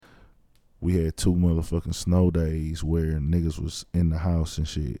we had 2 motherfucking snow days where niggas was in the house and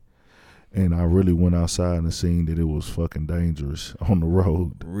shit. And I really went outside and seen that it was fucking dangerous on the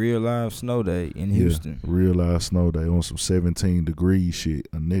road. Real live snow day in Houston. Real live snow day on some 17 degree shit.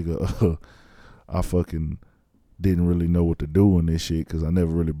 A nigga, I fucking didn't really know what to do in this shit because I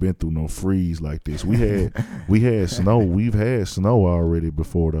never really been through no freeze like this. We had snow. We've had snow already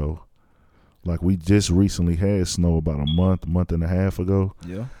before though. Like we just recently had snow about a month and a half ago.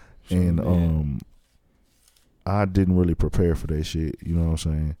 Yeah. And I didn't really prepare for that shit. You know what I'm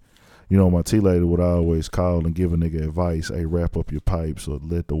saying? You know, my tea lady would always call and give a nigga advice, hey, wrap up your pipes or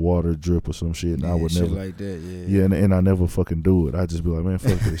let the water drip or some shit. And I would shit never like that, Yeah, and I never fucking do it. I just be like, man,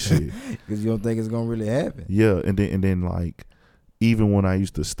 fuck this shit. Because you don't think it's gonna really happen. Yeah, and then like even when I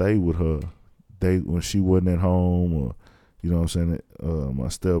used to stay with her, when she wasn't at home or you know what I'm saying, my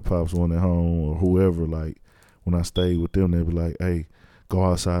step pops wasn't at home or whoever, like when I stayed with them, they'd be like, hey, go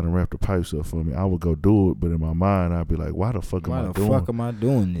outside and wrap the pipes up for me. I would go do it, but in my mind, I'd be like, why the fuck am I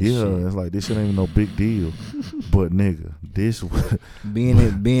doing this shit? Yeah, it's like, this shit ain't even no big deal. But nigga, this being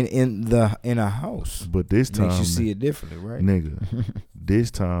in a house. But this time makes you see it differently, right? Nigga,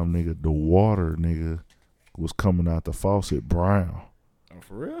 this time, nigga, the water, nigga, was coming out the faucet brown. Oh,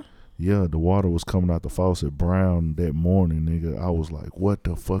 for real? Yeah, the water was coming out the faucet brown that morning, nigga. I was like, what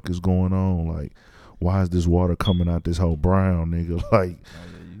the fuck is going on? Like, why is this water coming out this whole brown, nigga? Like,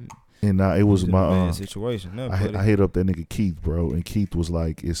 and now it was my situation. No, I hit up that nigga Keith, bro, and Keith was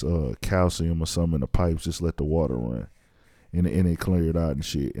like, it's calcium or something in the pipes. Just let the water run, and it cleared out and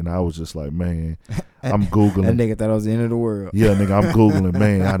shit. And I was just like, man, I'm googling. That nigga thought I was the end of the world. Yeah, nigga, I'm googling.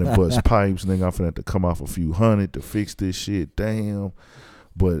 Man, I done bust pipes, nigga. I'm finna have to come off a few hundred to fix this shit. Damn.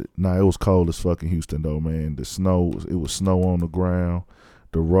 But nah, it was cold as fucking Houston though, man. The snow, it was snow on the ground.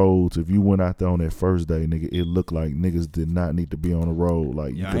 The roads, if you went out there on that first day, nigga, it looked like niggas did not need to be on the road.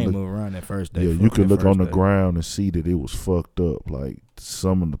 Like, I ain't move around that first day. Yeah, you could look on the ground and see that it was fucked up. Like,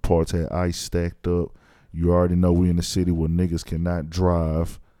 some of the parts had ice stacked up. You already know we in the city where niggas cannot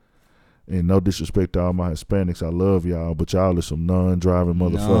drive. And no disrespect to all my Hispanics, I love y'all, but y'all are some non-driving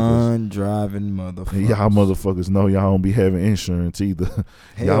motherfuckers. And y'all motherfuckers know y'all don't be having insurance either.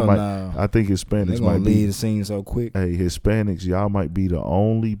 Hell no. I think Hispanics might leave the scene so quick. Hey, Hispanics, y'all might be the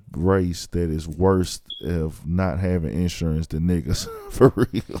only race that is worse of not having insurance than niggas. For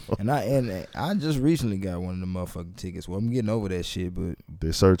real. And I just recently got one of the motherfucking tickets. Well, I'm getting over that shit, but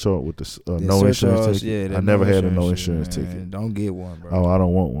the surcharge with the no insurance ticket. Yeah, I never had a no insurance ticket. Don't get one, bro. Oh, I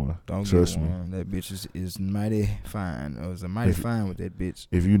don't want one. Don't Trust get one. Me. That bitch is mighty fine. It was a mighty fine with that bitch.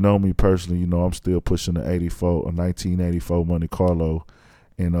 If you know me personally, you know I'm still pushing a 1984 Monte Carlo,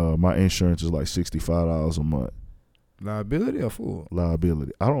 and my insurance is like $65 a month. Liability or full?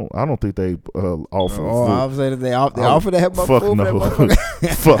 Liability. I don't think they offer. Full. I was saying they offer that. Fuck no.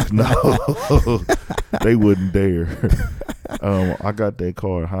 Fuck no. They wouldn't dare. I got that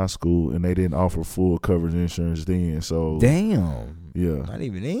car in high school, and they didn't offer full coverage insurance then. So damn. Yeah. Not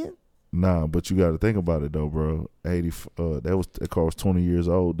even then. Nah, but you got to think about it though, bro. That car was 20 years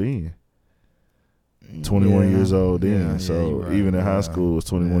old then. 21 years old then. So right, even in high school, it was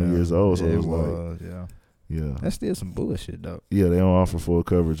 21 years old. So it was like, yeah. That's still some bullshit though. Yeah, they don't offer full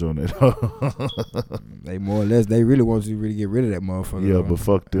coverage on that. They more or less, they really want you to really get rid of that motherfucker. Yeah, though. but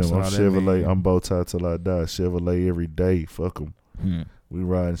fuck them. I'm Chevrolet. I'm bow tie till I die. Chevrolet every day. Fuck them. We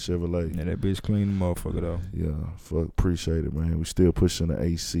riding Chevrolet. Yeah, that bitch clean the motherfucker though. Yeah, fuck, appreciate it, man. We still pushing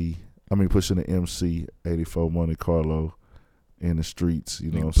the pushing the MC 84 Monte Carlo in the streets.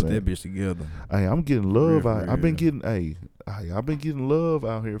 You know what I'm saying? Put that bitch together. Hey, I'm getting love. I've been getting love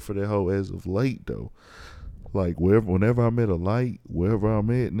out here for that hoe as of late though. Like whenever I'm at a light, wherever I'm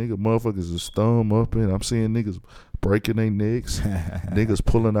at, nigga, motherfuckers is thumb up and I'm seeing niggas breaking their necks, niggas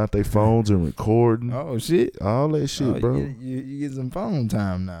pulling out their phones and recording. Oh shit, all that shit, bro. You get some phone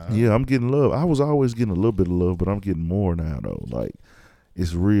time now. Huh? Yeah, I'm getting love. I was always getting a little bit of love, but I'm getting more now though. Like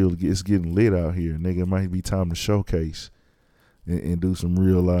it's real. It's getting lit out here, nigga. It might be time to showcase and do some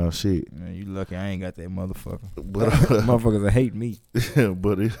real live shit. Man, you lucky I ain't got that motherfucker. But motherfuckers that hate me.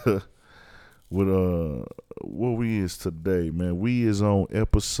 But what we is today, man? We is on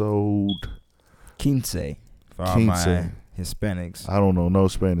episode 15 for all my Hispanics. I don't know no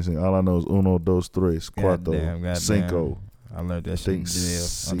Spanish. All I know is uno, dos, tres, cuatro, cinco. I learned that shit in jail,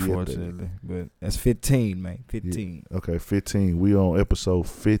 unfortunately. But that's 15, man. 15. Yeah. Okay, 15. We on episode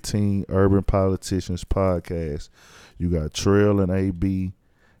 15, Urban Politicians Podcast. You got Trail and AB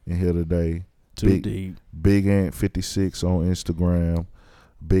in here today. Too deep. Big Ant 56 on Instagram.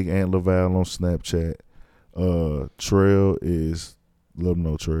 Big Ant Laval on Snapchat. Trail is, let them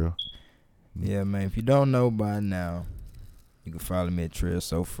know, Trail. Yeah, man. If you don't know by now, You can follow me at Trail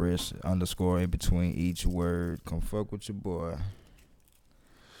So Fresh _ in between each word. Come fuck with your boy.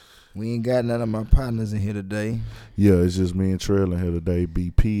 We ain't got none of my partners in here today. Yeah, it's just me and Trail in here today.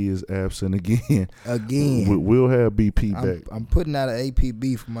 BP is absent again. We'll have BP back. I'm putting out an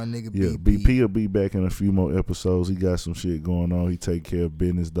APB for my nigga BP. Yeah, BP will be back in a few more episodes. He got some shit going on. He take care of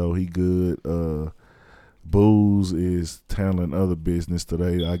business, though. He good. Booze is handling other business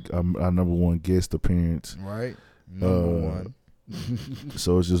today. I'm our number one guest appearance. Right. Number one.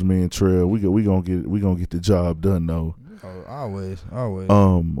 So it's just me and Trail. We gonna get the job done though. Oh, always.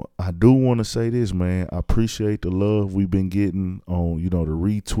 I do want to say this, man. I appreciate the love we've been getting on, the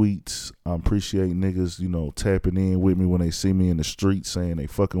retweets. I appreciate niggas, tapping in with me when they see me in the street saying they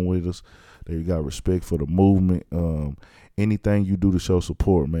fucking with us. They got respect for the movement. Anything you do to show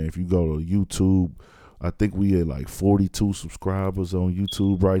support, man. If you go to YouTube, I think we had like 42 subscribers on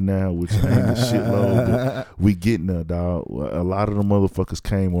YouTube right now, which ain't a shitload. But we getting there, dog. A lot of the motherfuckers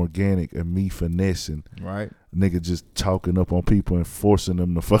came organic and me finessing. Right. Nigga just chalking up on people and forcing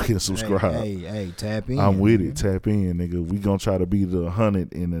them to fucking subscribe. Hey, tap in. I'm with it. Tap in, nigga. We gonna try to be the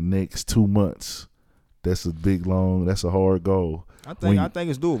 100 in the next 2 months. That's that's a hard goal. I think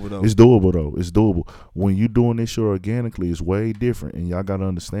it's doable though. It's doable. When you doing this shit organically, it's way different. And y'all gotta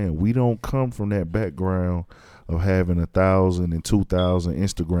understand, we don't come from that background of having 1,000 and 2,000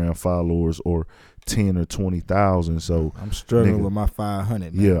 Instagram followers or 10 or 20,000. So I'm struggling with my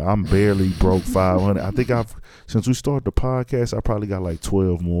 500. Man. Yeah, I'm barely broke 500. I think since we started the podcast, I probably got like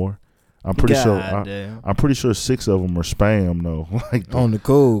 12 more. I'm pretty sure 6 of them are spam though. Like on the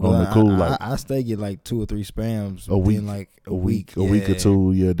cool. I stay get like 2 or 3 spams a week, like a week or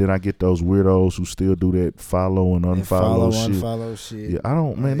 2. Yeah, then I get those weirdos who still do that follow and unfollow shit. Yeah, I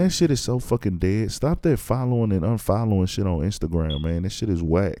don't. Man, that shit is so fucking dead. Stop that following and unfollowing shit on Instagram, man. That shit is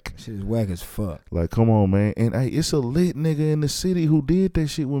whack. Shit is whack as fuck. Like, come on, man. And hey, it's a lit nigga in the city who did that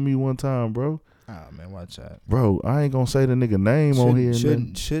shit with me one time, bro. Oh man, watch out, bro. I ain't gonna say the nigga name on here.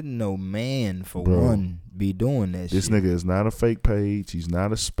 Shouldn't no man for one be doing that shit. This nigga is not a fake page. He's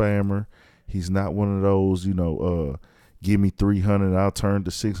not a spammer. He's not one of those, give me 300, I'll turn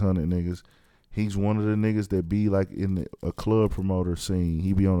to 600 niggas. He's one of the niggas that be like in a club promoter scene.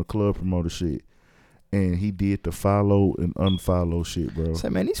 He be on a club promoter shit. And he did the follow and unfollow shit, bro. Say,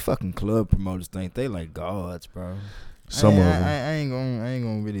 man, these fucking club promoters think they like gods, bro. Some of them. I ain't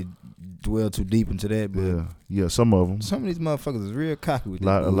gonna really dwell too deep into that, but yeah, some of them. Some of these motherfuckers is real cocky with a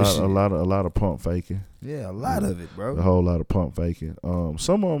lot of pump faking. Yeah, a lot of it, bro. A whole lot of pump faking.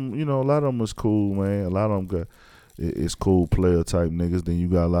 Some of them, a lot of them is cool, man. A lot of them got it's cool player type niggas. Then you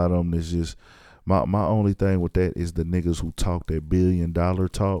got a lot of them that's just my only thing with that is the niggas who talk that $1 billion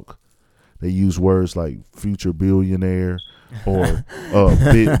talk. They use words like future billionaire or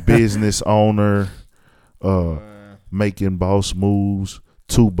business owner. Making boss moves,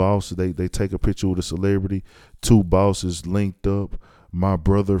 2 bosses. They take a picture with a celebrity, 2 bosses linked up, my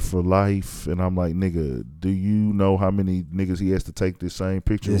brother for life. And I'm like, nigga, do you know how many niggas he has to take this same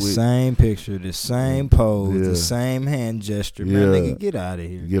picture with? The same picture, the same pose, the same hand gesture. Man, nigga, get out of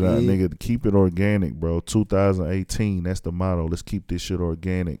here. Get out, nigga. Keep it organic, bro. 2018, that's the motto. Let's keep this shit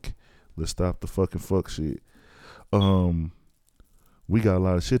organic. Let's stop the fucking fuck shit. We got a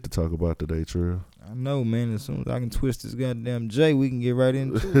lot of shit to talk about today, Trill. I know, man. As soon as I can twist this goddamn J, we can get right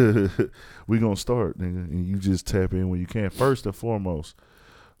into it. We gonna start, nigga, and you just tap in when you can. First and foremost,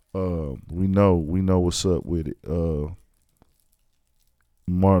 we know what's up with it.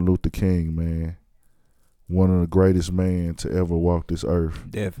 Martin Luther King, man, one of the greatest men to ever walk this earth.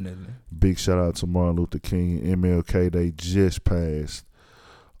 Definitely. Big shout out to Martin Luther King and MLK. They just passed.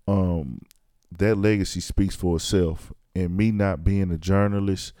 That legacy speaks for itself. And me not being a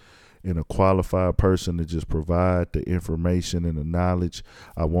journalist and a qualified person to just provide the information and the knowledge,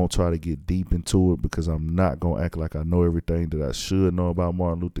 I won't try to get deep into it because I'm not going to act like I know everything that I should know about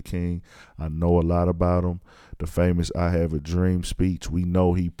Martin Luther King. I know a lot about him. The famous I Have a Dream speech, we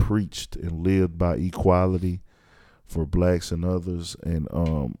know he preached and lived by equality for blacks and others and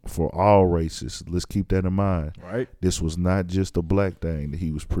for all races. Let's keep that in mind. Right. This was not just a black thing that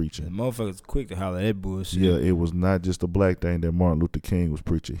he was preaching. The motherfuckers quick to holler that bullshit. Yeah, it was not just a black thing that Martin Luther King was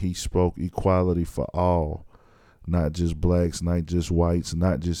preaching. He spoke equality for all, not just blacks, not just whites,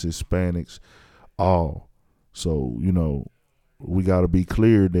 not just Hispanics, all. So, we got to be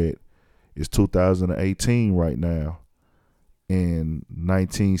clear that it's 2018 right now. In the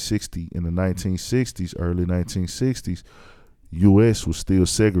 1960s, early 1960s, U.S. was still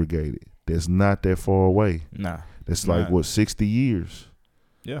segregated. That's not that far away. Nah. That's like, 60 years?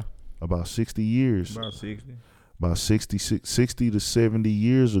 Yeah. About 60 years. About 60. About 60 to 70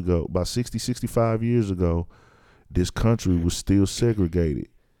 years ago, about 60, 65 years ago, this country was still segregated.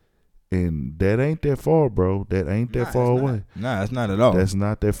 And that ain't that far, bro. That ain't that far away. Nah, it's not at all. That's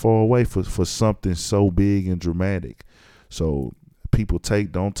not that far away for something so big and dramatic. So people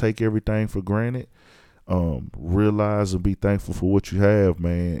don't take everything for granted. Realize and be thankful for what you have,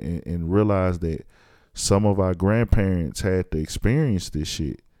 man, and realize that some of our grandparents had to experience this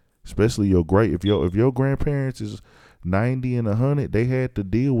shit. Especially if your grandparents is 90 and 100, they had to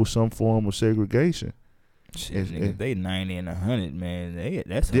deal with some form of segregation. Shit, nigga, they 90 and 100, man.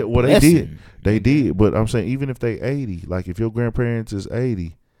 That's they did. But I'm saying even if they 80, like if your grandparents is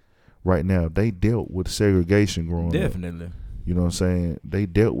 80 right now, they dealt with segregation growing up. Definitely. You know what I'm saying? They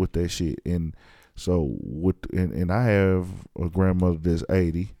dealt with that shit, and so and I have a grandmother that's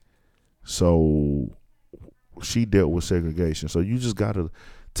 80, so she dealt with segregation. So you just gotta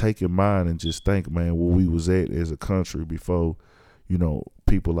take in mind and just think, man, where we was at as a country before, you know,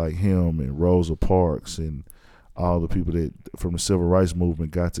 people like him and Rosa Parks and all the people that from the civil rights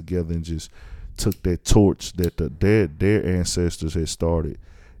movement got together and just took that torch that their ancestors had started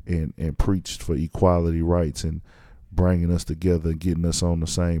and preached for equality rights and bringing us together and getting us on the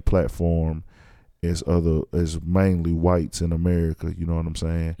same platform as mainly whites in America. You know what I'm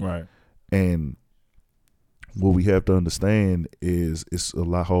saying? Right. And what we have to understand is it's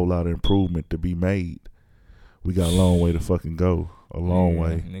a whole lot of improvement to be made. We got a long way to fucking go. A long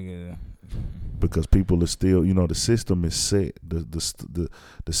way. Nigga. Because people are still, you know, the system is set. The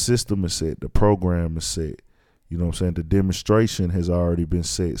system is set. The program is set. You know what I'm saying? The demonstration has already been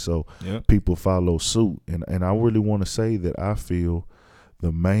set. So people follow suit. And I really want to say that I feel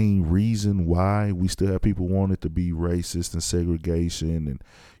the main reason why we still have people wanting to be racist and segregation and,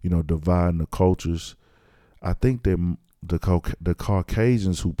 you know, dividing the cultures. I think that the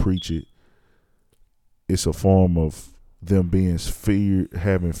Caucasians who preach it, it's a form of them being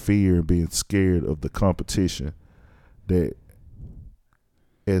having fear and being scared of the competition that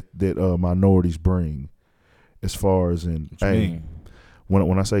minorities bring. As far as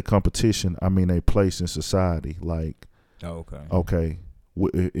when I say competition, I mean a place in society. Like, okay,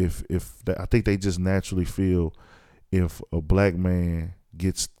 if I think they just naturally feel if a black man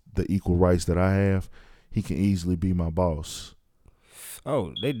gets the equal rights that I have, he can easily be my boss.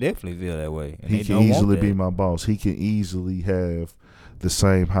 Oh, they definitely feel that way. And he can easily be my boss. He can easily have the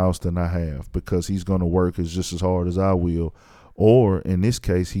same house that I have because he's going to work just as hard as I will. Or in this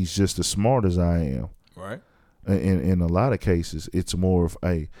case, he's just as smart as I am. Right. In a lot of cases, it's more of,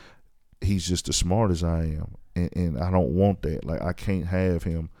 he's just as smart as I am. And I don't want that. Like, I can't have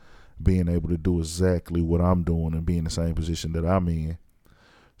him being able to do exactly what I'm doing and be in the same position that I'm in.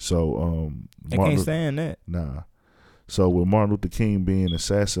 So, I can't stand that. Nah. So with Martin Luther King being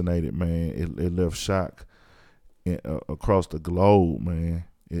assassinated, man, it left shock across the globe, man.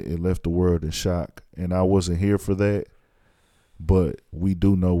 It left the world in shock. And I wasn't here for that, but we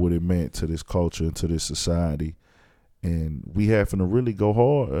do know what it meant to this culture and to this society. And we having to really go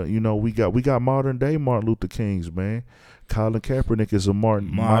hard. You know, we got modern day Martin Luther Kings, man. Colin Kaepernick is a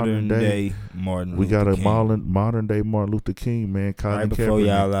modern day Martin Luther King. We got a modern day Martin Luther King, man. Colin right before Kaepernick,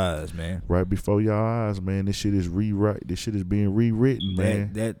 y'all eyes, man. Right before y'all eyes, man. This shit is This shit is being rewritten,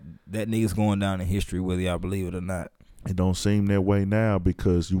 man. That nigga's going down in history, whether y'all believe it or not. It don't seem that way now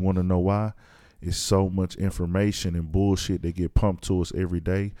because you want to know why? It's so much information and bullshit that get pumped to us every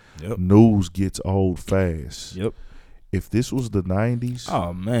day. Yep. News gets old fast. Yep. If this was the 90s,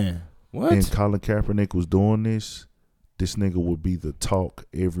 oh man, what? And Colin Kaepernick was doing this nigga would be the talk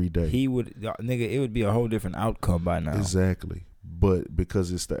every day. He would, nigga, it would be a whole different outcome by now. Exactly. But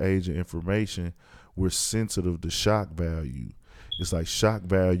because it's the age of information, we're sensitive to shock value. It's like shock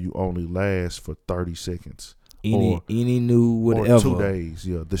value only lasts for 30 seconds. Any new whatever. Or 2 days.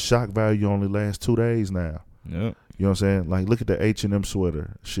 Yeah. The shock value only lasts 2 days now. Yep. You know what I'm saying? Like, look at the H&M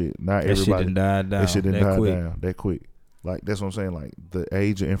sweater. Shit. Not that everybody. Shit done died down. That shit done died quick. down that quick. Like, that's what I'm saying. Like, the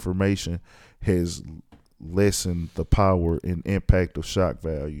age of information has lessened the power and impact of shock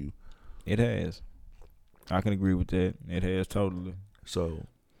value. It has. I can agree with that. It has totally. So,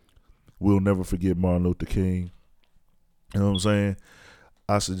 we'll never forget Martin Luther King. You know what I'm saying?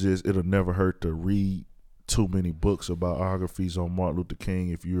 I suggest it'll never hurt to read too many books about biographies on Martin Luther King.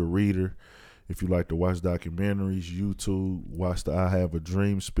 If you're a reader, if you like to watch documentaries, YouTube, watch the I Have a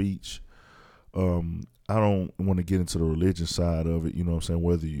Dream speech. I don't want to get into the religion side of it, you know what I'm saying,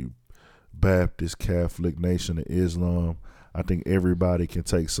 whether you Baptist, Catholic, Nation of Islam. I think everybody can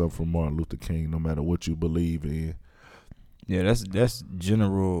take something from Martin Luther King, no matter what you believe in. Yeah, that's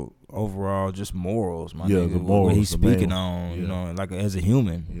general overall just morals, my nigga. The morals. What he's speaking on, you know, like as a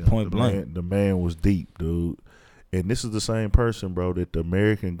human, point blank. The man was deep, dude. And this is the same person, bro, that the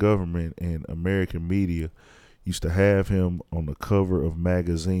American government and American media used to have him on the cover of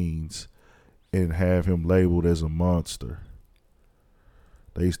magazines and have him labeled as a monster.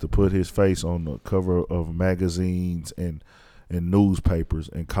 They used to put his face on the cover of magazines and newspapers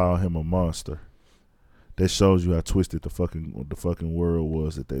and call him a monster. That shows you how twisted the fucking world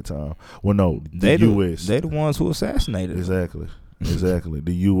was at that time. Well, no, the U.S. They the ones who assassinated him. Exactly.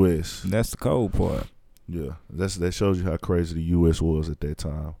 The U.S. That's the cold part. Yeah, that shows you how crazy the U.S. was at that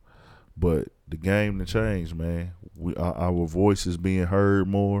time. But the game to change, man. Our voices being heard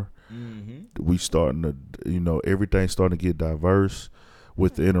more. Mm-hmm. We starting to, everything's starting to get diverse.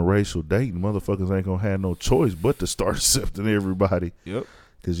 With the interracial dating, motherfuckers ain't gonna have no choice but to start accepting everybody. Yep.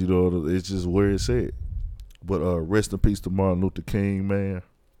 Because, it's just where it's at. But rest in peace to Martin Luther King, man.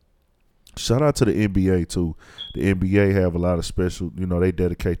 Shout out to the NBA, too. The NBA have a lot of special, they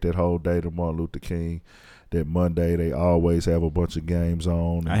dedicate that whole day to Martin Luther King. That Monday, they always have a bunch of games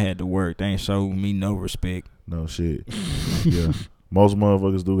on. I had to work. They ain't showing me no respect. No shit. Yeah. Most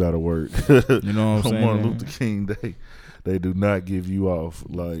motherfuckers do got to work. You know what I'm saying? Martin Luther King Day. They do not give you off.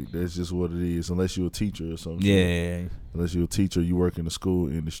 Like, that's just what it is. Unless you're a teacher or something. Yeah. Unless you're a teacher, you work in the school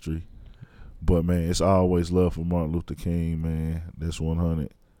industry. But, man, it's always love for Martin Luther King, man. That's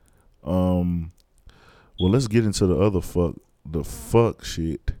 100. Well, let's get into the fuck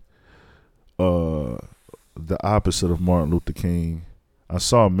shit. The opposite of Martin Luther King. I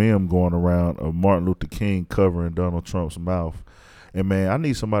saw a meme going around of Martin Luther King covering Donald Trump's mouth. And, man, I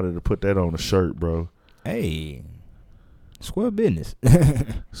need somebody to put that on a shirt, bro. Hey. Square business.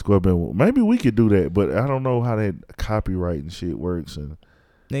 Square business. Maybe we could do that, but I don't know how that copyright and shit works. And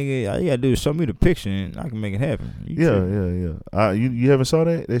nigga, all you gotta do is show me the picture and I can make it happen. Yeah. You haven't saw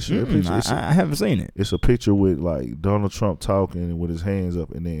that? That shit, picture? I haven't seen it. It's a picture with like Donald Trump talking with his hands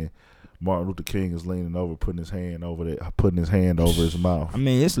up, and then Martin Luther King is leaning over, putting his hand over his mouth. I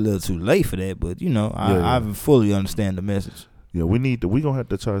mean, it's a little too late for that, but I fully understand the message. Yeah, we gonna have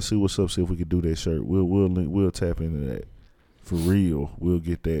to try to see what's up. See if we can do that shirt. We'll tap into that. For real, we'll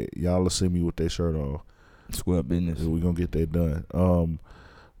get that. Y'all will see me with that shirt on. Square business. We're going to get that done.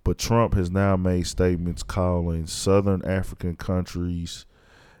 But Trump has now made statements calling Southern African countries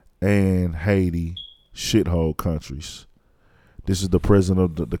and Haiti shithole countries. This is the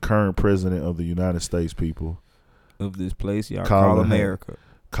president of the current president of the United States, people. Of this place y'all call America.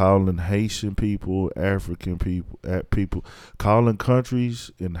 Calling Haitian people, African people, calling countries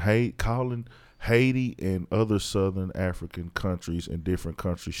in Haiti, calling Haiti and other Southern African countries and different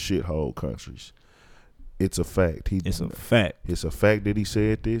countries shithole countries. It's a fact. It's a fact. It's a fact that he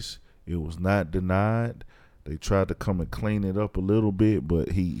said this. It was not denied. They tried to come and clean it up a little bit,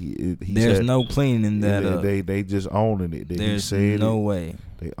 but he there's said, no cleaning that up. They just owning it. There's no way.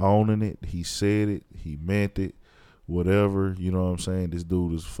 They owning it. He said it. He meant it. Whatever. You know what I'm saying? This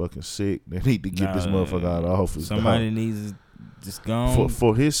dude is fucking sick. They need to get this motherfucker out of office. Somebody needs to just gone.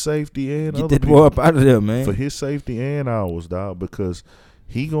 For his safety and get other that boy up out of there, man. For his safety and ours, dog, because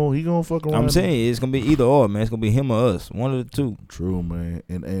he gonna fuck around. I'm saying it's gonna be either or, man. It's gonna be him or us. One of the two. True, man.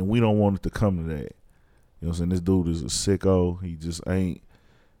 And we don't want it to come to that. You know what I'm saying? This dude is a sicko. He just ain't.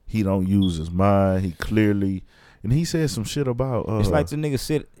 He don't use his mind. He clearly. And he said some shit about. It's like the nigga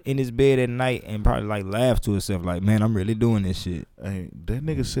sit in his bed at night and probably like laugh to himself, like, man, I'm really doing this shit. And that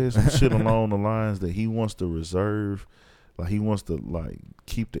nigga said some shit along the lines that he wants to reserve, like he wants to like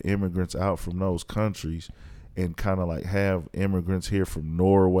keep the immigrants out from those countries, and kind of like have immigrants here from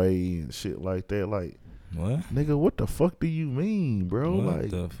Norway and shit like that. Like, what? Nigga, what the fuck do you mean, bro? What like,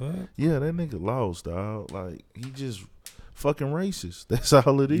 the fuck? Yeah, that nigga lost, dog. Like, he just fucking racist. That's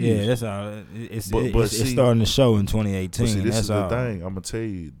all it is. Yeah, that's all. It's starting to show in 2018. See, this that's is the thing. I'm gonna tell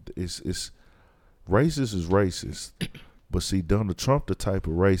you, it's racist is racist. But see, Donald Trump the type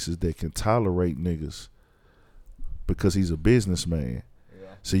of racist that can tolerate niggas because he's a businessman. Yeah.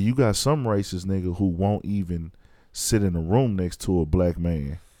 See, you got some racist nigga who won't even sit in a room next to a black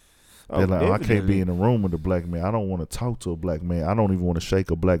man. They're like, I can't be in a room with a black man. I don't want to talk to a black man. I don't even want to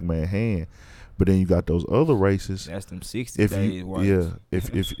shake a black man's hand. But then you got those other racists. That's them 60 days. Yeah.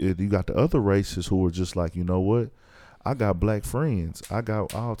 If you got the other racists who are just like, you know what? I got black friends. I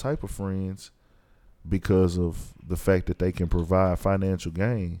got all type of friends because of the fact that they can provide financial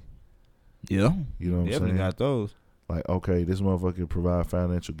gain. Yeah. You know what I'm saying? Definitely got those. Like, okay, this motherfucker can provide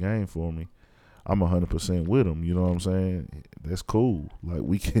financial gain for me. I'm 100% with him. You know what I'm saying? That's cool. Like,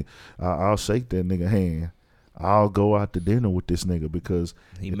 we can, I'll shake that nigga hand. I'll go out to dinner with this nigga because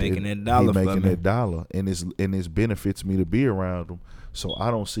he making that dollar. He making that dollar, and it's benefits me to be around him. So I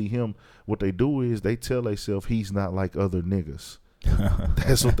don't see him. What they do is they tell themselves he's not like other niggas.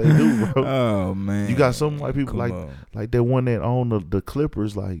 That's what they do, bro. Oh man, you got some white people like that one that owned the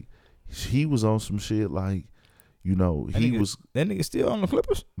Clippers. Like, he was on some shit like, You know, he was that nigga still on the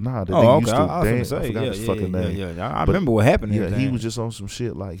Clippers. That nigga used to dance. I forgot yeah, his fucking name. Yeah. I remember what happened. Yeah, he was just on some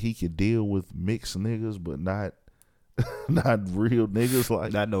shit like he could deal with mixed niggas, but not real niggas.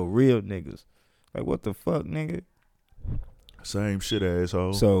 Like not no real niggas. Like what the fuck, nigga? Same shit,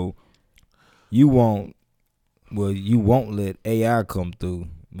 asshole. So you won't let AI come through,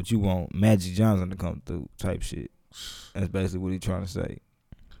 but you want Magic Johnson to come through, type shit. That's basically what he's trying to say.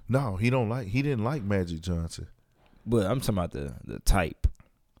 No, he didn't like Magic Johnson. But I'm talking about the type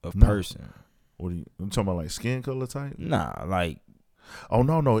of person. What are you talking about, like skin color type? Nah, like. Oh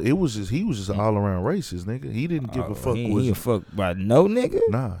no, he was just all around racist, nigga. He didn't give a fuck. He a fuck by no nigga.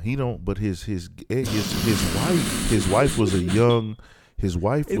 Nah, he don't. But his wife was his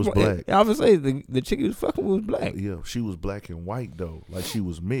wife was black. I would say the chick he was fucking was black. Yeah, she was black and white though, like she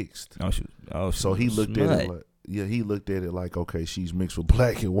was mixed. So he looked at it like, he looked at it like, okay, she's mixed with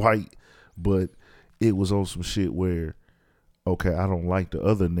black and white, but it was on some shit where, okay, I don't like the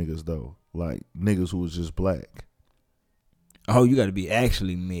other niggas though, like niggas who was just black. Oh, you got to be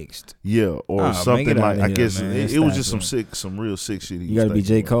actually mixed. Yeah, or something like I guess it was just some real sick shit. You got to be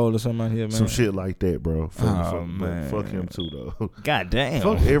J. Cole or something out here, man. Some shit like that, bro. Fuck him too, though. God damn.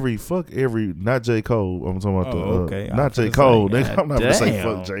 Fuck every. Not J. Cole. I'm talking about not J. Cole. Nigga, I'm not gonna say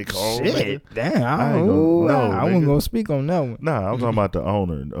fuck J. Cole. Shit, nigga. Damn. I wasn't gonna speak on that one. Nah, I'm talking about the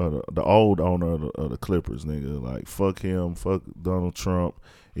owner, the old owner of the Clippers, nigga. Like fuck him. Fuck Donald Trump.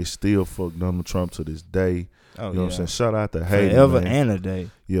 It's still fuck Donald Trump to this day. Oh, you know what I'm saying? Shout out to Haiti, forever man. and a day.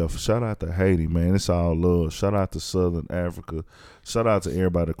 Yeah, shout out to Haiti, man. It's all love. Shout out to Southern Africa. Shout out to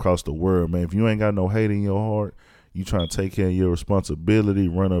everybody across the world, man. If you ain't got no hate in your heart, you trying to take care of your responsibility,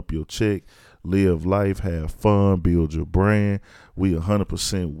 run up your check, live life, have fun, build your brand. We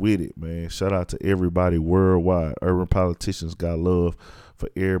 100% with it, man. Shout out to everybody worldwide. Urban Politicians got love for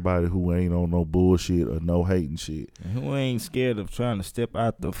everybody who ain't on no bullshit or no hating shit. And who ain't scared of trying to step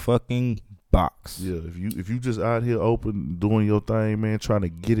out the fucking box. Yeah, if you just out here open doing your thing, man, trying to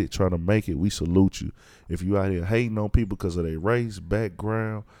get it, trying to make it, we salute you. If you out here hating on people because of their race,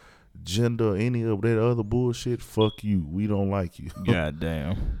 background, gender, any of that other bullshit, fuck you. We don't like you. God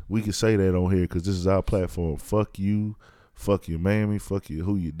damn. We can say that on here because this is our platform. Fuck you, fuck your mammy, fuck you,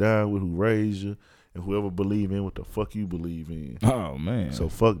 who you down with, who raised you, and whoever believe in what the fuck you believe in. Oh man. So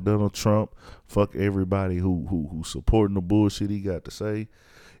fuck Donald Trump. Fuck everybody who supporting the bullshit he got to say.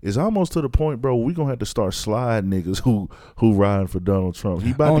 It's almost to the point, bro, we gonna have to start sliding niggas who riding for Donald Trump.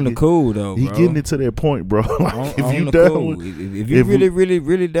 He about on to the cool though, he bro. getting it to that point, bro. Like if you down, if you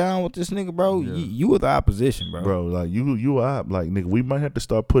really down with this nigga, bro, yeah. you with the opposition, bro. Bro, like you are like nigga. We might have to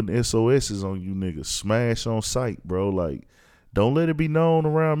start putting SOSs on you, niggas. Smash on sight, bro. Like, don't let it be known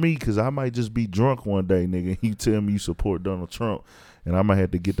around me, cause I might just be drunk one day, nigga. And you tell me you support Donald Trump, and I might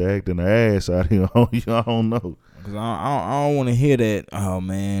have to get the acting the ass out here. I don't know. Cause I don't want to hear that. Oh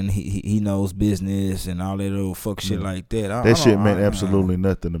man, he knows business and all that little fuck shit like that. That shit meant absolutely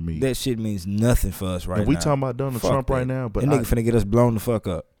nothing to me. That shit means nothing for us right now. We talking about Donald Trump right now, but that nigga finna get us blown the fuck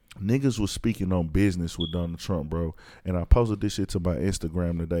up. Niggas was speaking on business with Donald Trump, bro, and I posted this shit to my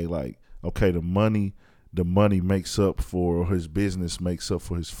Instagram today. Like, okay, the money makes up for his business, makes up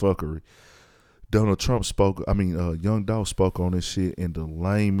for his fuckery. Donald Trump Young Dolph spoke on this shit in the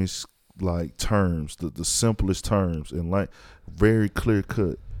lamest like terms, the simplest terms, and like very clear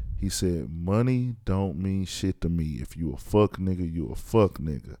cut. He said, money don't mean shit to me. If you a fuck nigga, you a fuck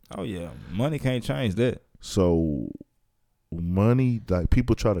nigga. Oh yeah, money can't change that. So money, like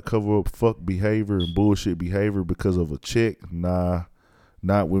people try to cover up fuck behavior and bullshit behavior because of a check. Nah,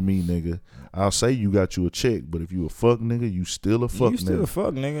 not with me, nigga. I'll say you got you a check, but if you a fuck nigga, you still a fuck nigga. You still a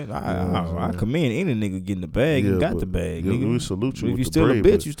fuck nigga. I commend any nigga getting the bag and got the bag, nigga. We salute you. If with you the still bread, a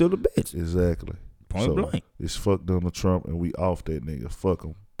bitch, you still a bitch. Exactly. Point blank. It's fuck Donald Trump, and we off that nigga. Fuck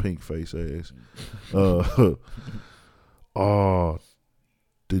him, pink face ass.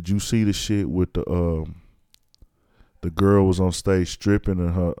 Did you see the shit with the girl was on stage stripping,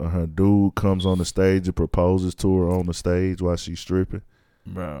 and her dude comes on the stage and proposes to her on the stage while she's stripping?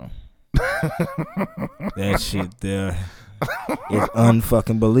 Bro. That shit there is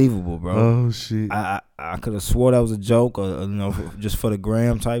unfucking believable, bro. Oh shit! I could have swore that was a joke, or just for the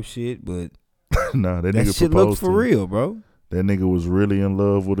gram type shit, but nah, that nigga shit looked for real, bro. That nigga was really in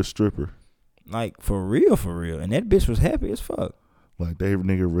love with a stripper, like for real, and that bitch was happy as fuck. Like that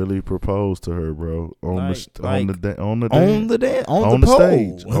nigga really proposed to her, bro, on the stage, Damn,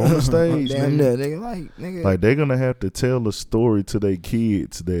 nigga. Like they're gonna have to tell a story to their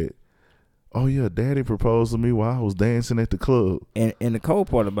kids that, oh yeah, daddy proposed to me while I was dancing at the club. And the cold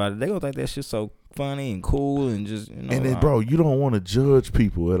part about it, they gonna think that shit so funny and cool and just, you know. And then, bro, you don't want to judge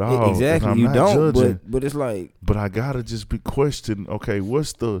people at all. Exactly, you don't. But it's like, but I gotta just be questioning. Okay,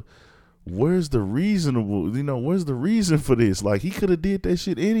 where's the reasonable? You know, where's the reason for this? Like, he could have did that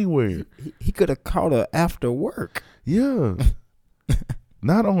shit anywhere. He could have caught her after work. Yeah.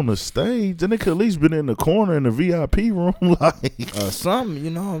 Not on the stage. Then they could at least been in the corner in the VIP room, like something.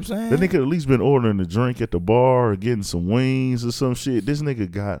 You know what I'm saying? Then they could at least been ordering a drink at the bar or getting some wings or some shit. This nigga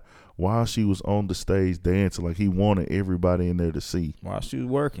got, while she was on the stage dancing, like he wanted everybody in there to see. While she was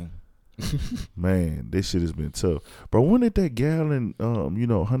working. Man, this shit has been tough. Bro, when did that gallon,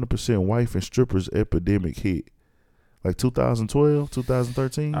 100% wife and strippers epidemic hit? Like 2012,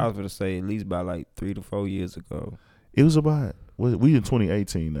 2013? I was going to say at least by like 3 to 4 years ago. It was about, we in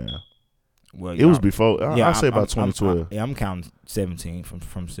 2018 now. Well, it was before. I say about 2012. I'm counting 17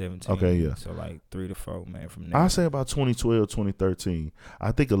 from 17. Okay, yeah. So like 3 to 4, man, from there. I say about 2012, 2013.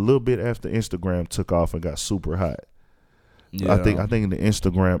 I think a little bit after Instagram took off and got super hot. Yeah. I think in the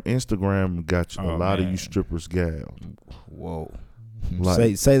Instagram got a lot of you strippers gal. Whoa.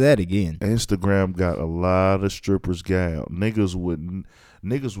 Like, say that again. Instagram got a lot of strippers gal. Niggas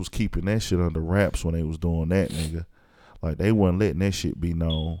was keeping that shit under wraps when they was doing that, nigga. Like, they wasn't letting that shit be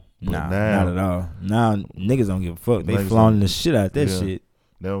known. But nah, now, not at all. Now niggas don't give a fuck. They flaunting the shit out that shit.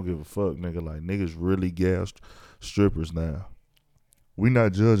 They don't give a fuck, nigga. Like, niggas really gal strippers now. We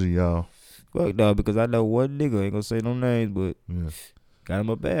not judging y'all. Fuck, dog, because I know one nigga, ain't gonna say no names, but got him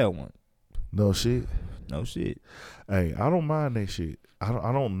a bad one. No shit. No shit. Hey, I don't mind that shit.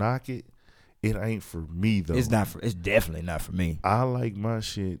 I don't knock it. It ain't for me though. It's definitely not for me. I like my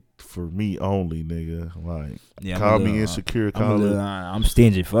shit for me only, nigga. Like, call me insecure. I'm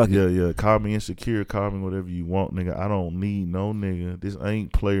stingy. Fuck it. Yeah. Call me insecure. Call me whatever you want, nigga. I don't need no nigga. This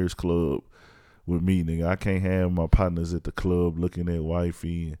ain't Players Club with me, nigga. I can't have my partners at the club looking at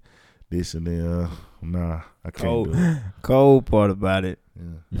wifey and this and then. Nah, I can't do it. Cold part about it.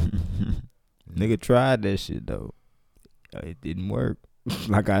 Yeah. Nigga tried that shit though. It didn't work.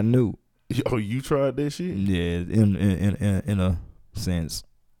 Like I knew. Oh, you tried that shit? Yeah, in a sense.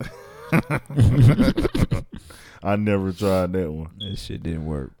 I never tried that one. That shit didn't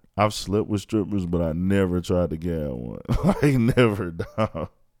work. I've slept with strippers, but I never tried to gal one. Like, never, dog.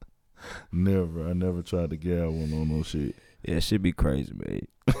 Never. I never tried to gal one on no shit. Yeah, it should be crazy,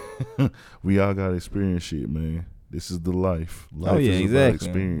 man. We all got to experience shit, man. This is the life. Life is exactly. About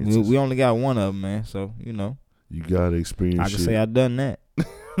experiences. We only got one of them, man. So, you know. You got to experience I can say I done that.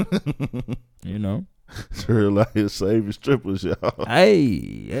 You know. Real life saving strippers, y'all.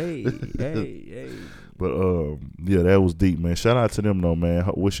 Hey. But yeah, that was deep, man. Shout out to them though, man.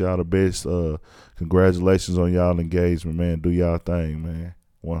 Wish y'all the best. Congratulations on y'all engagement, man. Do y'all thing, man.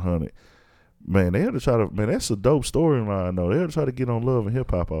 100. Man, they had to try to. Man, that's a dope storyline though. They had to try to get on Love and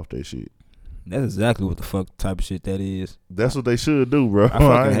Hip Hop off that shit. That's exactly what the fuck type of shit that is. That's what they should do, bro. I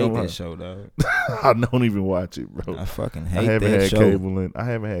fucking hate that show, dog. I don't even watch it, bro. I fucking hate that show. I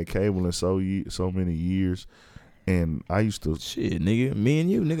haven't had cable in so many years, and I used to shit, nigga. Me and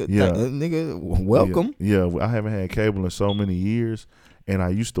you, nigga. Yeah, nigga. Welcome. Yeah, I haven't had cable in so many years, and I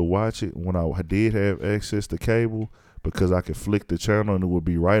used to watch it when I did have access to cable because I could flick the channel and it would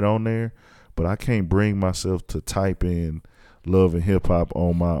be right on there. But I can't bring myself to type in Love and Hip Hop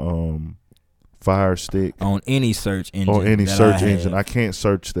on my Fire Stick on any search engine. I can't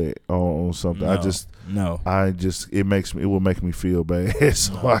search that on something. No. It will make me feel bad.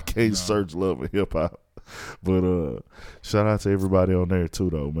 So I can't search Love and Hip Hop. But shout out to everybody on there too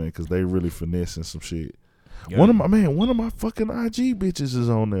though, man, because they really finessing some shit. Yeah. One of my fucking IG bitches is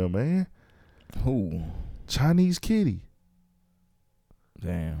on there, man. Who? Chinese Kitty.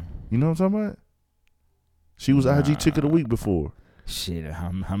 Damn. You know what I'm talking about? She was IG Chick of the Week before. Shit,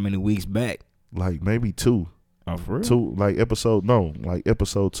 how many weeks back? Like maybe 2. Oh, for real? Episode 2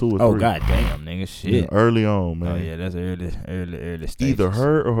 or 3. Oh, god damn, nigga, shit. Yeah, early on, man. Oh, yeah, that's early stages. Either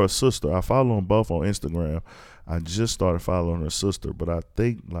her or her sister. I follow them both on Instagram. I just started following her sister, but I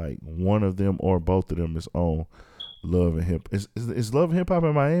think like one of them or both of them is on Love and Hip. Is Love and Hip Hop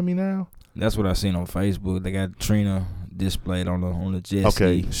in Miami now? That's what I seen on Facebook. They got Trina displayed on the jet ski.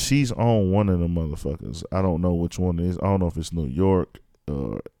 Okay, she's on one of them motherfuckers. I don't know which one it is. I don't know if it's New York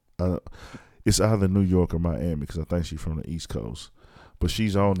or it's either New York or Miami because I think she's from the East Coast. But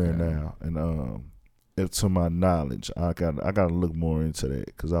she's on there now, and to my knowledge, I gotta look more into that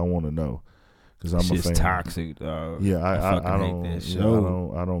because I want to know. Because I'm a fan. Toxic, dog. Yeah, I don't hate that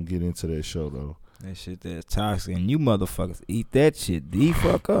show. I don't get into that show though. That shit that's toxic, and you motherfuckers eat that shit the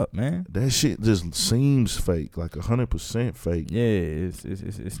fuck up, man. That shit just seems fake, like 100% fake. Yeah,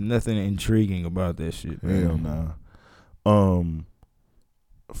 it's nothing intriguing about that shit, man. Hell nah.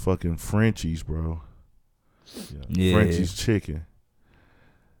 fucking Frenchies, bro. Yeah. Frenchies chicken.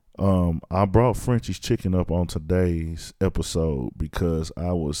 I brought Frenchies chicken up on today's episode because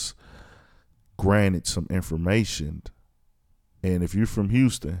I was granted some information. And if you're from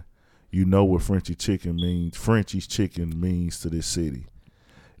Houston, you know what Frenchie chicken means. Frenchie's chicken means to this city.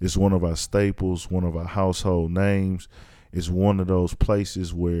 It's one of our staples, one of our household names. It's one of those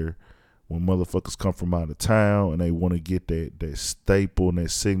places where when motherfuckers come from out of town and they want to get that staple and that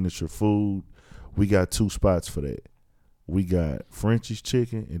signature food, we got 2 spots for that. We got Frenchie's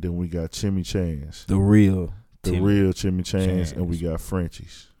chicken and then we got Chimichan's. The real Chimichan's, and we got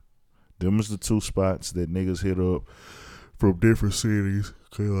Frenchie's. Them is the 2 spots that niggas hit up from different cities.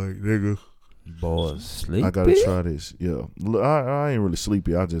 Cause like, nigga, boy, sleepy. I gotta try this. Yeah, look, I ain't really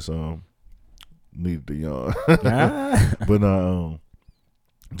sleepy. I just needed to yawn. But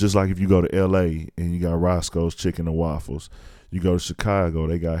just like if you go to L.A. and you got Roscoe's Chicken and Waffles, you go to Chicago,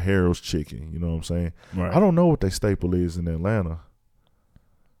 they got Harold's Chicken. You know what I'm saying? Right. I don't know what their staple is in Atlanta.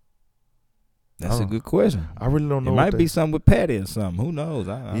 That's a good question. I really don't know. It might be something with Patty or something. Who knows?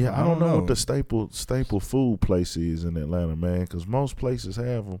 I don't know what the staple food place is in Atlanta, man. Because most places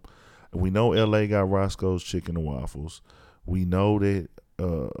have them. We know L.A. got Roscoe's Chicken and Waffles. We know that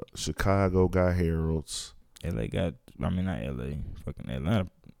Chicago got Harold's. L.A. got, not L.A. Fucking Atlanta.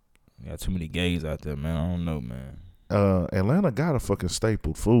 Got too many gays out there, man. I don't know, man. Atlanta got a fucking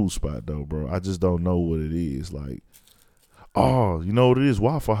staple food spot, though, bro. I just don't know what it is. Like, you know what it is?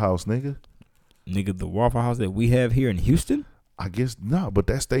 Waffle House, nigga. Nigga, the Waffle House that we have here in Houston? I guess not, but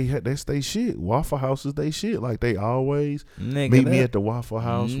that's they shit. Waffle House is they shit. Like, they always meet me at the Waffle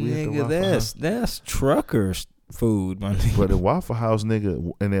House. Nigga, that's truckers food, my nigga. But the Waffle House,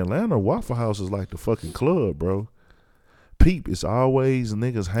 nigga, in Atlanta, Waffle House is like the fucking club, bro. Peep, it's always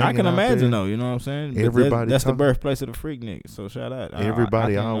niggas hanging out. I can imagine, there. though, you know what I'm saying? Everybody that's the birthplace of the freak nigga, so shout out.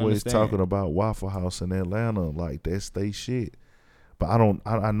 Everybody I always understand. talking about Waffle House in Atlanta, like that's they shit. But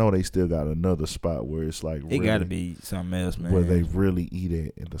I know they still got another spot where it's like it got to be something else, man. Where they really eat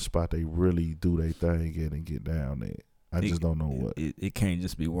at, and the spot they really do their thing at and get down at. I just don't know what. It can't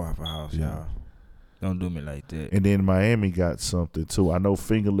just be Waffle House, y'all. Don't do me like that. And then Miami got something too. I know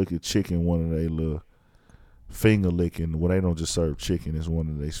Finger Licking Chicken, one of they little finger licking. Well, they don't just serve chicken. It's one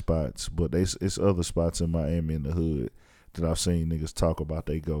of their spots, but it's other spots in Miami in the hood that I've seen niggas talk about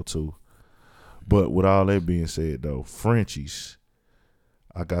they go to. But with all that being said, though, Frenchies.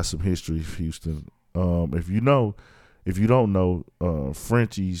 I got some history of Houston. If you don't know,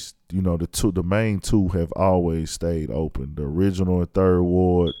 Frenchies, you know, the main 2 have always stayed open. The original in 3rd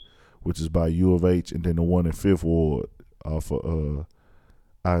Ward, which is by U of H, and then the one in 5th Ward off of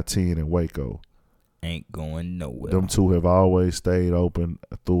I-10 in Waco. Ain't going nowhere. Them 2 have always stayed open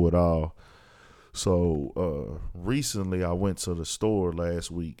through it all. So recently I went to the store last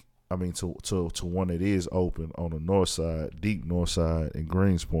week. I mean, to one that is open on the north side, deep north side in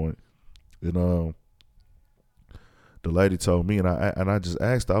Greenspoint, and the lady told me, and I just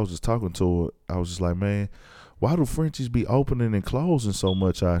asked her, I was just talking to her, I was just like, man, why do Frenchies be opening and closing so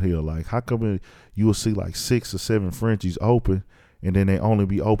much out here? Like, how come you will see like 6 or 7 Frenchies open, and then they only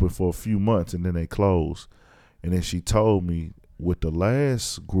be open for a few months, and then they close? And then she told me with the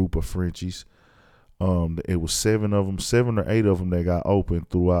last group of Frenchies, it was 7 or 8 of them that got open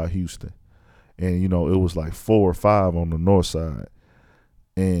throughout Houston. And, you know, it was like 4 or 5 on the north side.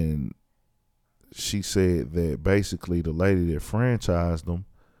 And she said that basically the lady that franchised them,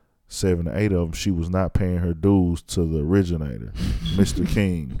 7 or 8 of them, she was not paying her dues to the originator, Mr.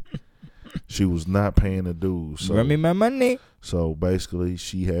 King. She was not paying the dues. So, run me my money. So basically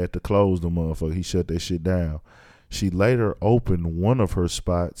she had to close the motherfucker. He shut that shit down. She later opened one of her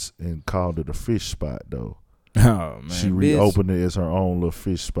spots and called it a fish spot, though. Oh, man. She reopened it as her own little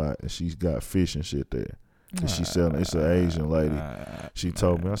fish spot, and she's got fish and shit there. And she's selling. It's an Asian lady. She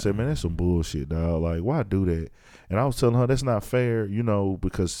told me. I said, man, that's some bullshit, dog. Like, why do that? And I was telling her that's not fair, you know,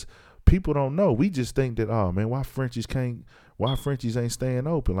 because people don't know. We just think that, oh man, why Frenchies ain't staying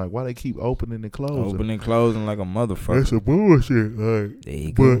open? Like, why they keep opening and closing? Opening and closing like a motherfucker. That's some bullshit. Like, there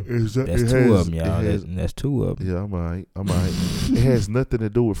you go. That's 2 of them, y'all. That's 2 of them. Yeah, I'm all right. It has nothing to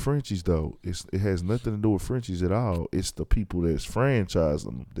do with Frenchies, though. It has nothing to do with Frenchies at all. It's the people that's franchising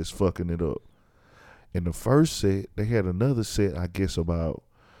them that's fucking it up. In the first set, they had another set, I guess, about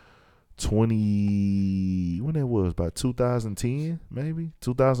 20, when it was, about 2010, maybe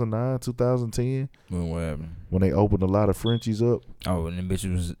 2009, 2010. What happened? When they opened a lot of Frenchies up. Oh, and the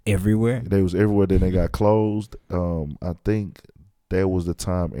bitches was everywhere. They was everywhere. Then they got closed. I think that was the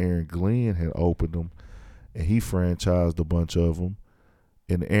time Aaron Glenn had opened them, and he franchised a bunch of them.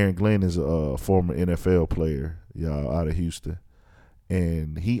 And Aaron Glenn is a former NFL player, y'all, out of Houston.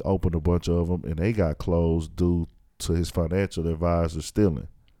 and he opened a bunch of them, and they got closed due to his financial advisor stealing.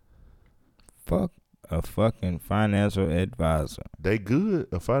 Fuck a fucking financial advisor. They good.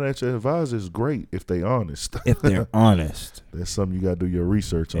 A financial advisor is great if they honest. If they're honest. That's something you got to do your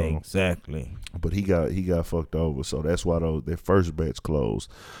research on. Exactly. But he got fucked over, so that's why their first batch closed.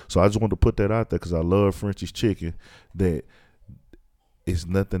 So I just wanted to put that out there because I love Frenchie's Chicken. That it's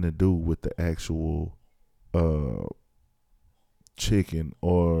nothing to do with the actual chicken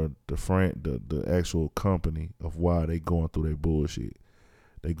or the actual company of why they going through their bullshit.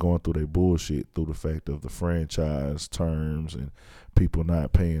 They going through their bullshit through the fact of the franchise terms and people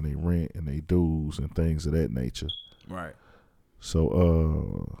not paying their rent and their dues and things of that nature. Right.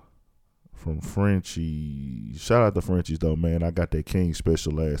 So from Frenchie, shout out to Frenchie's though, man. I got that King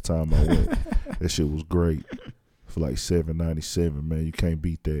special last time I went. That shit was great for like $7.97, man. You can't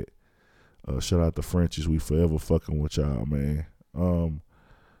beat that. Shout out to Frenchie's. We forever fucking with y'all, man.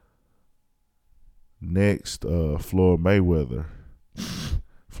 Next, Floyd Mayweather.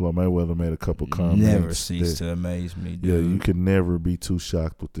 Floyd Mayweather made a couple comments. Never cease to amaze me, dude. Yeah, you can never be too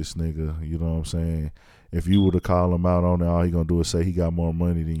shocked with this nigga. You know what I'm saying? If you were to call him out on it, all he gonna do is say he got more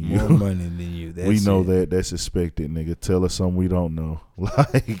money than you. More money than you. That's we know it. that. That's expected, nigga. Tell us something we don't know.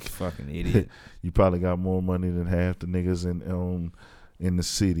 Like, fucking idiot. You probably got more money than half the niggas in the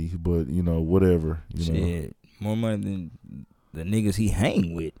city, but you know, whatever. You know, more money than the niggas he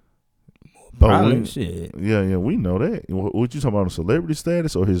hang with. Probably, shit. Yeah, we know that. What you talking about, celebrity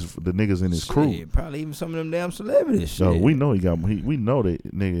status or the niggas in his crew? Probably even some of them damn celebrities. No, shit. we know we know that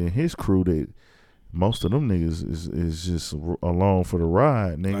nigga in his crew that most of them niggas is just along for the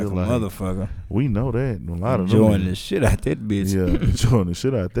ride, nigga. Like a motherfucker. We know that. A lot of them enjoying the shit out that bitch. Yeah, enjoying the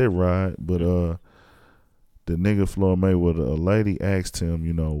shit out that ride. But the nigga Floyd Mayweather, a lady asked him,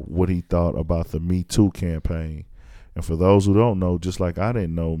 you know, what he thought about the Me Too campaign. And for those who don't know, just like I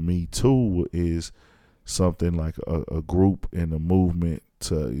didn't know, Me Too is something like a group and a movement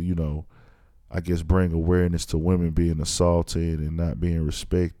to, you know, I guess bring awareness to women being assaulted and not being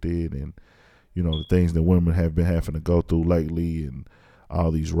respected and, you know, the things that women have been having to go through lately and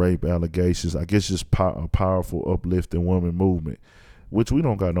all these rape allegations. I guess just a powerful, uplifting woman movement, which we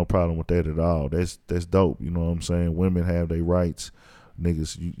don't got no problem with that at all. That's dope. You know what I'm saying? Women have their rights.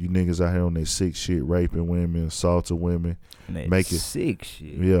 Niggas, you niggas out here on that sick shit, raping women, assaulting women, making sick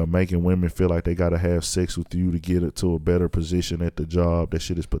shit. Yeah, making women feel like they gotta have sex with you to get it to a better position at the job. That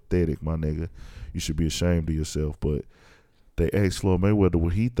shit is pathetic, my nigga. You should be ashamed of yourself. But they asked Floyd Mayweather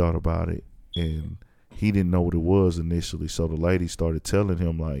what he thought about it, and he didn't know what it was initially. So the lady started telling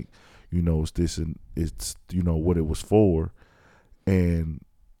him, like, you know, it's this and it's, you know, what it was for. And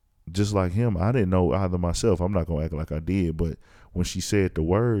just like him, I didn't know either myself. I'm not gonna act like I did, but when she said the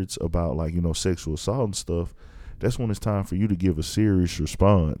words about, like, you know, sexual assault and stuff, that's when it's time for you to give a serious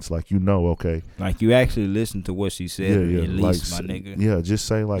response. Like, you know, okay. Like, you actually listen to what she said, at least, like, my nigga. Yeah, just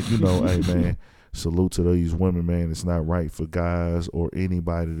say, like, you know, hey, man, salute to these women, man. It's not right for guys or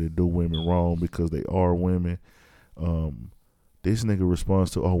anybody to do women wrong because they are women. This nigga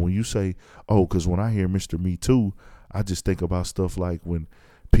responds to, when you say, because when I hear Mr. Me Too, I just think about stuff like when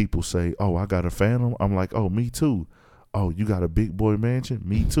people say, I got a Phantom. I'm like, me too. You got a big boy mansion?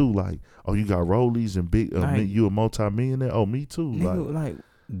 Me too. Like, you got rollies and big, you a multi-millionaire? Me too. Nigga, like,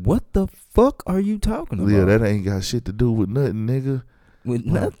 what the fuck are you talking about? Yeah, that ain't got shit to do with nothing, nigga. With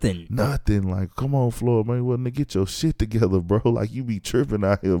nothing. Nothing. Like, come on, Floyd Mayweather, get your shit together, bro. Like, you be tripping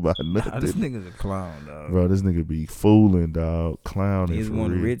out here about nothing. This nigga's a clown, dog. Bro, this nigga be fooling, dog. Clowning. He's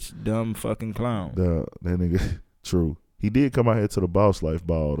one rich, dumb fucking clown. That nigga, true. He did come out here to the Boss Life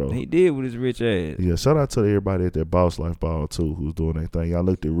Ball, though. He did with his rich ass. Yeah, shout out to everybody at that Boss Life Ball, too, who's doing their thing. Y'all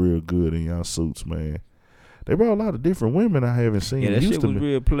looked real good in y'all suits, man. They brought a lot of different women I haven't seen. Yeah, that shit was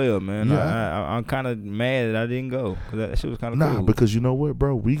real player, man. Yeah. I'm kind of mad that I didn't go because that shit was kind of cool. Nah, because you know what,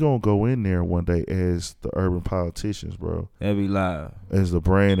 bro? We gonna go in there one day as the urban politicians, bro. That'd be live. As the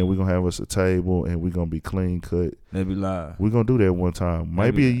brand, and we gonna have us a table, and we gonna be clean cut. That'd be live. We gonna do that one time.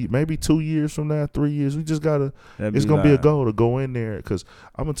 Maybe 2 years from now, 3 years. We just gotta. It's gonna be a goal to go in there because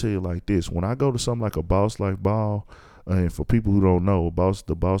I'm gonna tell you like this: when I go to something like a Boss Life Ball. And for people who don't know,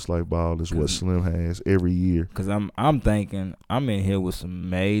 the Boss Life Ball is what Slim has every year. Cause I'm thinking I'm in here with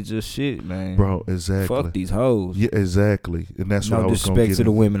some major shit, man. Bro, exactly. Fuck these hoes. Yeah, exactly. And that's what I was gonna get. No disrespect to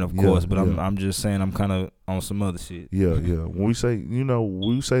the women, of course, but yeah. I'm just saying I'm kind of on some other shit. Yeah. When we say,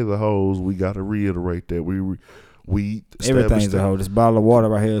 we say the hoes, we gotta reiterate that we everything's a hoe. This bottle of water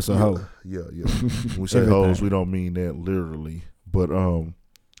right here is a hoe. Yeah. When we say hoes, we don't mean that literally, but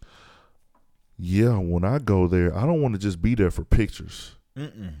yeah, when I go there, I don't want to just be there for pictures.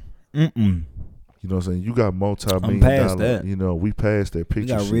 You know what I'm saying? You got multi-million past dollar. that. You know, we passed that We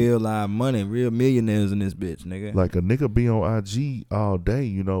picture got shit. real live money, real millionaires in this bitch, nigga. Like a nigga be on IG all day,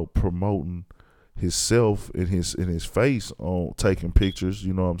 you know, promoting himself and his face on taking pictures.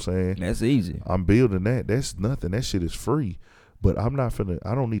 You know what I'm saying? That's easy. I'm building that. That's nothing. That shit is free. But I'm not finna.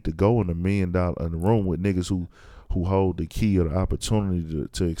 I don't need to go in $1 million in the room with niggas who hold the key or the opportunity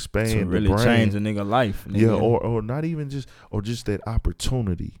to expand To really the brand. change a nigga life. Nigga. Yeah, or not even just that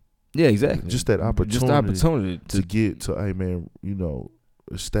opportunity. Yeah, exactly. Just that opportunity. Just the opportunity to get to, hey man, you know,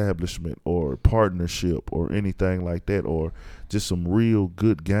 establishment or partnership or anything like that, or just some real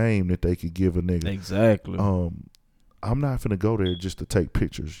good game that they could give a nigga. Exactly. I'm not finna go there just to take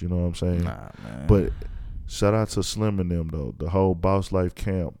pictures. You know what I'm saying? Nah, man. But shout out to Slim and them though. The whole Boss Life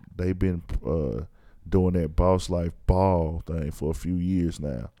camp. They've been doing that Boss Life ball thing for a few years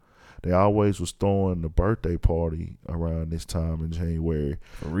now. They always was throwing the birthday party around this time in January.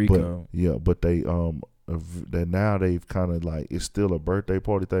 For Rico. But they that now they've kind of like, it's still a birthday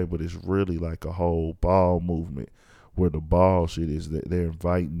party thing, but it's really like a whole ball movement where the ball shit is that they're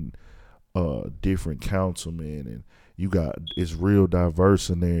inviting different councilmen, and you got, it's real diverse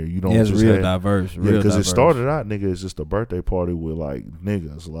in there. You don't it's just real have, diverse. yeah, because it started out, nigga, it's just a birthday party with like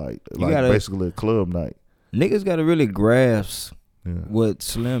niggas, like basically a club night. Niggas gotta really grasp Yeah. what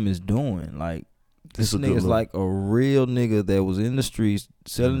Slim is doing. Like, this It's a good nigga's look. like a real nigga that was in the streets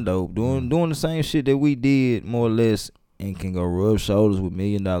selling dope, doing the same shit that we did more or less, and can go rub shoulders with $1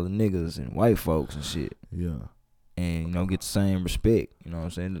 million niggas and white folks and shit, Yeah. and you know, get the same respect. You know what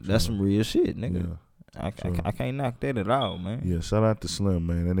I'm saying? That's some real shit, nigga. Yeah. I can't knock that at all, man. Yeah, shout out to Slim,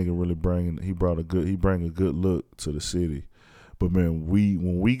 man. That nigga really bring a good look to the city. But man,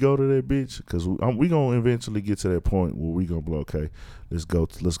 when we go to that bitch, because we gonna eventually get to that point where we gonna be like, okay, let's go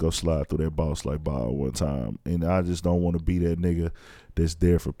slide through that Boss Life ball one time. And I just don't want to be that nigga that's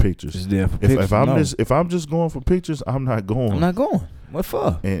there for pictures. Just there for pictures. If I'm just going for pictures, I'm not going. I'm not going. What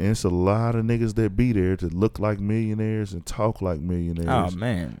for? And it's a lot of niggas that be there to look like millionaires and talk like millionaires. Oh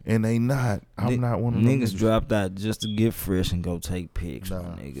man, and they not. I'm not one of them niggas dropped out just to get fresh and go take pics. Nah,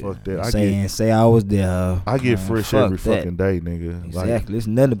 nigga. fuck that. Say I was there. I get fresh every fucking day, nigga. Exactly. Like, It's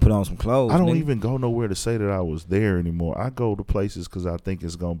nothing to put on some clothes. I don't nigga. even go nowhere to say that I was there anymore. I go to places because I think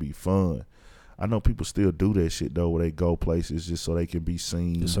it's gonna be fun. I know people still do that shit though, where they go places just so they can be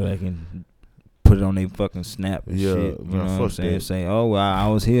seen, just so they can put it on their fucking snap and Yeah, shit. You man, know what I'm fuck saying? that. Say, oh, well, I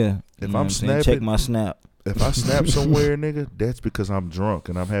was here. If You know I'm what saying? snapping- check my snap. If I snap somewhere, nigga, that's because I'm drunk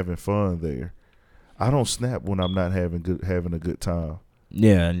and I'm having fun there. I don't snap when I'm not having a good time.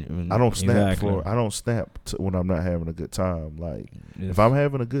 Yeah, I don't snap exactly. I don't snap when I'm not having a good time. Like, if I'm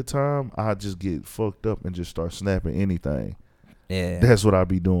having a good time, I just get fucked up and just start snapping anything. yeah. That's what I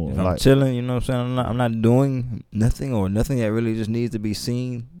be doing. If I'm Like, chilling, you know what I'm saying? I'm not doing nothing or nothing that really just needs to be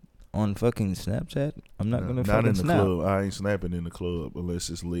seen on fucking Snapchat. I'm not gonna not fucking in the snap. club. I ain't snapping in the club unless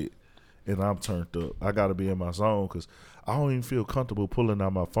it's lit and I'm turned up. I gotta be in my zone because I don't even feel comfortable pulling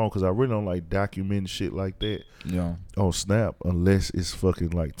out my phone because I really don't like documenting shit like that Yeah. on Snap unless it's fucking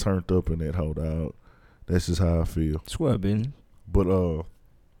like turned up in that hold out. That's just how I feel. Swear, Ben. But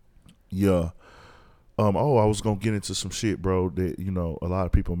yeah. I was gonna get into some shit, bro, that, you know, a lot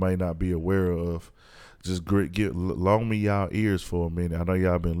of people may not be aware of. Just loan me y'all ears for a minute. I know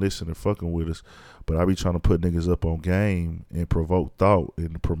y'all been listening, fucking with us, but I be trying to put niggas up on game and provoke thought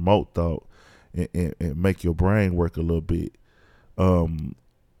and promote thought and make your brain work a little bit.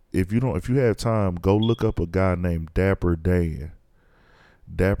 If you have time, go look up a guy named Dapper Dan.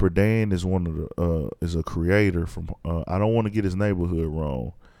 Dapper Dan is is a creator from I don't want to get his neighborhood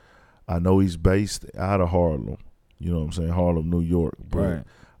wrong. I know he's based out of Harlem. You know what I'm saying? Harlem, New York. But Right.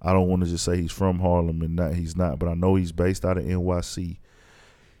 I don't want to just say he's from Harlem and he's not, but I know he's based out of NYC.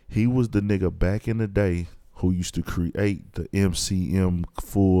 He was the nigga back in the day who used to create the MCM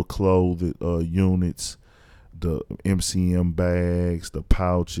full clothing units, the MCM bags, the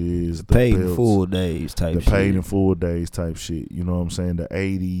pouches, the Paid in belts, full days type the shit. paid in full days type shit. You know what I'm saying? The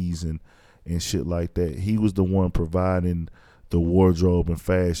 80s and shit like that. He was the one providing the wardrobe and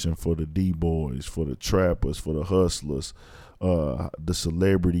fashion for the D-boys, for the trappers, for the hustlers, the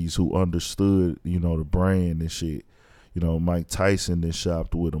celebrities who understood, you know, the brand and shit. You know, Mike Tyson that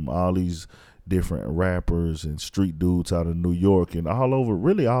shopped with him, all these different rappers and street dudes out of New York and all over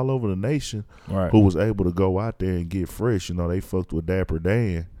the nation, Right. who was able to go out there and get fresh. You know, they fucked with Dapper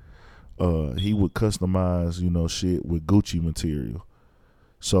Dan. He would customize, you know, shit with Gucci material.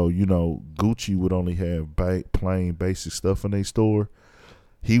 So, you know, Gucci would only have plain basic stuff in their store.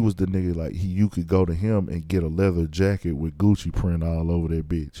 He was the nigga, like, you could go to him and get a leather jacket with Gucci print all over that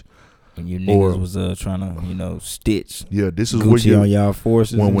bitch. And you niggas was trying to, stitch. Yeah, this is Gucci where on y'all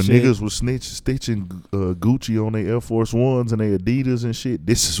forces. when shit. niggas was stitching Gucci on their Air Force Ones and their Adidas and shit.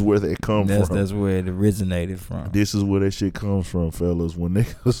 This is where they come from. That's where it originated from. This is where that shit comes from, fellas. When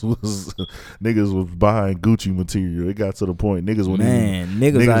niggas was buying Gucci material, it got to the point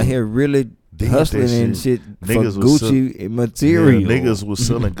niggas out here really hustling and shit for Gucci material. Yeah, niggas was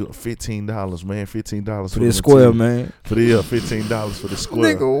selling $15, man. $15 for this square, man. For the $15 for the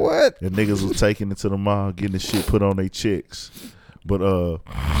square. Nigga, what? And niggas was taking it to the mall, getting the shit put on their checks. But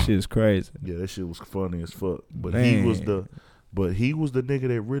shit's crazy. Yeah, that shit was funny as fuck. But man. he was the nigga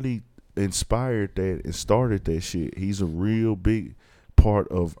that really inspired that and started that shit. He's a real big part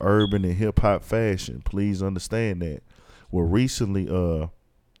of urban and hip hop fashion. Please understand that. Well, recently,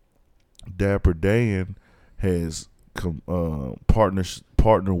 Dapper Dan has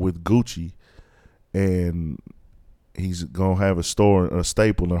partnered with Gucci, and he's gonna have a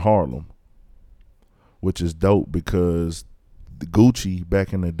staple in Harlem, which is dope because the Gucci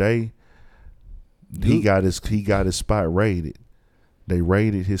back in the day, he got his spot raided. They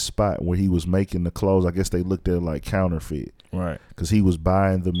raided his spot where he was making the clothes. I guess they looked at it like counterfeit, right? Because he was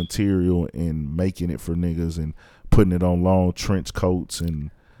buying the material and making it for niggas and putting it on long trench coats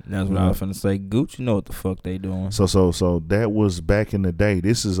and. That's what I was finna say. Gucci know what the fuck they doing. So that was back in the day.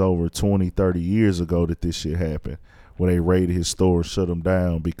 This is over 20, 30 years ago that this shit happened, where they raided his store, shut him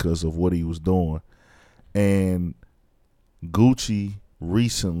down because of what he was doing. And Gucci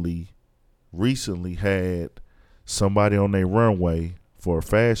recently had somebody on their runway for a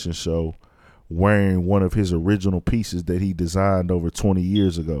fashion show wearing one of his original pieces that he designed over 20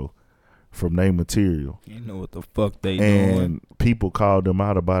 years ago. From their material. You know what the fuck they doing. And people called them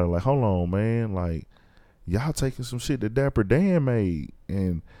out about it like, hold on, man. Like, y'all taking some shit that Dapper Dan made.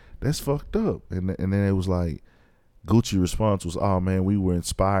 And that's fucked up. And then it was like, Gucci response was, oh, man, we were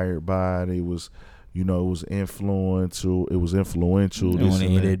inspired by it. It was, it was influential. They want to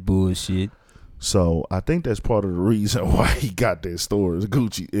hear that bullshit. So I think that's part of the reason why he got that store is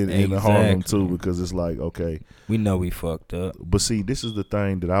Gucci in Harlem too, because it's like, okay, we know we fucked up. But see, this is the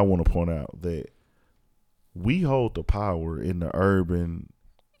thing that I want to point out, that we hold the power in the urban.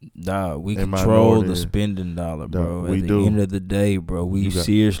 Nah, we control the spending dollar, bro. At the end of the day, bro, we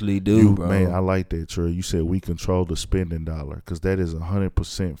seriously do, bro. Man, I like that, Trey. You said we control the spending dollar, because that is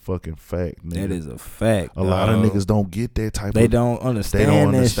 100% fucking fact, nigga. That is a fact. A lot of niggas don't get that type They don't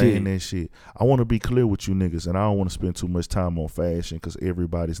understand that shit. I want to be clear with you niggas, and I don't want to spend too much time on fashion, because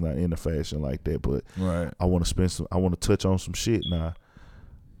everybody's not into fashion like that. But right. I want to touch on some shit now.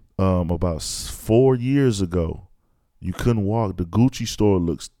 About 4 years ago, you couldn't walk. The Gucci store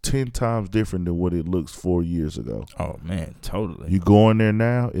looks 10 times different than what it looks 4 years ago. Oh man, totally. You go in there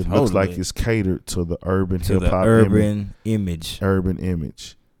now, it looks like it's catered to the urban hip hop image. Urban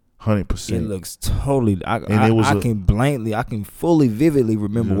image, 100%. It looks totally. I can fully, vividly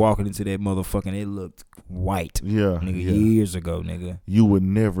remember walking into that motherfucking. It looked white. Yeah, nigga, years ago, nigga. You would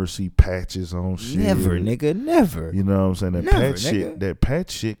never see patches on shit. Never, nigga, never. You know what I'm saying? That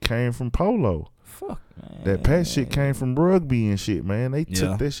patch shit came from Polo. Fuck, man. That patch shit came from rugby and shit, man. They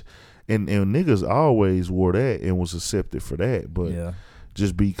took this, and niggas always wore that and was accepted for that. But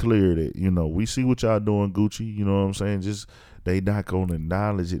just be clear that we see what y'all doing, Gucci. You know what I'm saying? Just they not gonna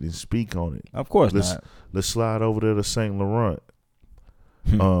acknowledge it and speak on it. Of course not. Let's slide over there to Saint Laurent.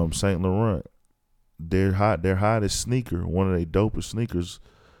 Saint Laurent, their hottest sneaker, one of their dopest sneakers,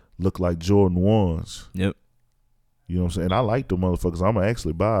 look like Jordan 1s. Yep. You know what I'm saying? I like the motherfuckers. I'm going to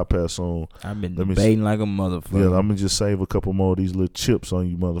actually buy a pair soon. I've been debating like a motherfucker. Yeah, I'm going to just save a couple more of these little chips on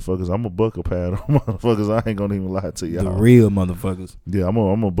you motherfuckers. I'm going to buck a pair of them motherfuckers. I ain't going to even lie to y'all. The real motherfuckers. Yeah, I'm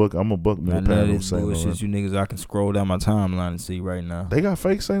a buck me a pair of them Saint Laurent. Bullshit you niggas, I can scroll down my timeline and see right now. They got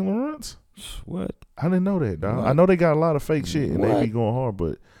fake Saint Laurents? What? I didn't know that, dog. I know they got a lot of fake shit and they be going hard,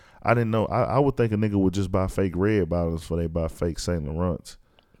 but I didn't know. I would think a nigga would just buy fake red bottles before they buy fake Saint Laurents.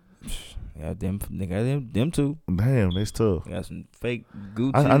 Yeah, they got them too. Damn, that's tough. They got some fake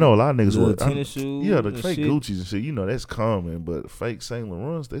Gucci. I know a lot of niggas with tennis shoes. Yeah, the fake Gucci's and shit. That's common, but fake Saint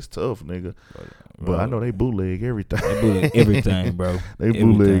Laurents, that's tough, nigga. But I know they bootleg everything. They bootleg everything, bro. They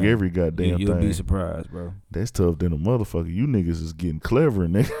bootleg every goddamn thing. You'll be surprised, bro. That's tough than a motherfucker. You niggas is getting clever,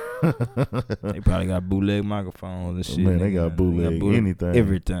 nigga. They probably got bootleg microphones and shit. Man, they got bootleg anything.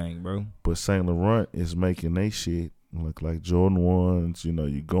 Everything, bro. But Saint Laurent is making they shit look like Jordan 1s.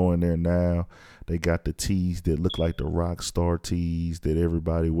 You go in there now, they got the tees that look like the rock star tees that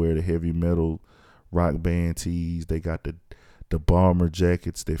everybody wear, the heavy metal rock band tees. They got the bomber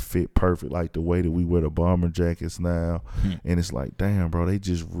jackets that fit perfect, like the way that we wear the bomber jackets now. And it's like, damn, bro, they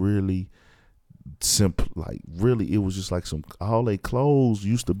just really simple, like really, it was just like all they clothes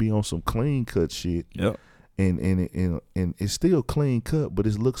used to be on some clean cut shit. Yep. And it's still clean cut, but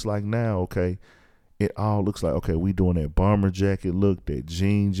it looks like now, okay, it all looks like, okay, we doing that bomber jacket look, that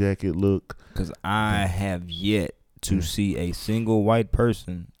jean jacket look. Because I have yet to see a single white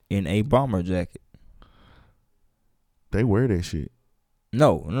person in a bomber jacket. They wear that shit.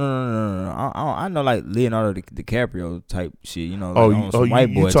 No. I know like Leonardo DiCaprio type shit, you know, like some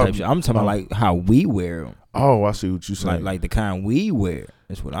white boy type shit. I'm talking about like how we wear them. Oh, I see what you're saying. Like the kind we wear.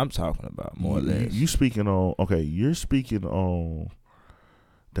 That's what I'm talking about, more or less. You speaking on, okay, you're speaking on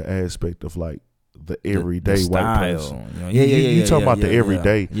the aspect of like the everyday the white person. You know? You talking about the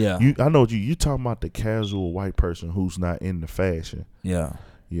everyday. Yeah. I know you talking about the casual white person who's not into fashion. Yeah.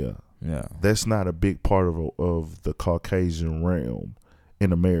 Yeah. Yeah. That's not a big part of the Caucasian realm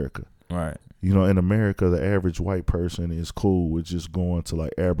in America. Right. You know, in America, the average white person is cool with just going to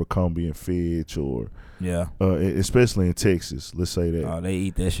like Abercrombie and Fitch, or especially in Texas. Let's say that. Oh, they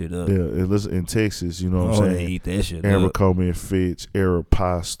eat that shit up. Yeah, in Texas, you know what I'm saying? They eat that shit Abercrombie and Fitch,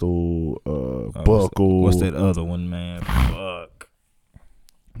 Aeropostale, Buckle. What's that other one, man? Fuck.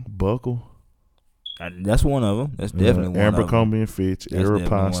 Buckle? That's one of them. That's definitely one of them. Abercrombie and Fitch,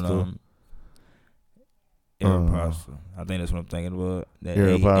 Aeropostale. Aeropostale. I think that's what I'm thinking about. That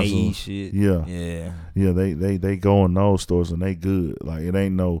Aeropostale AE shit. Yeah. They go in those stores and they good. Like, it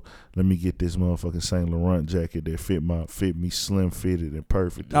ain't no, let me get this motherfucking Saint Laurent jacket that fit me slim fitted and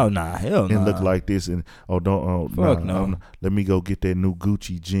perfect. Oh nah, hell no. And look like this, and no. Let me go get that new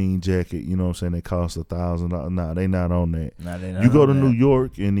Gucci jean jacket. You know what I'm saying? They cost $1,000. Nah, they not on that. Nah, they not. You go to New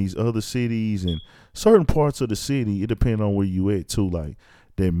York and these other cities and certain parts of the city. It depends on where you at too. Like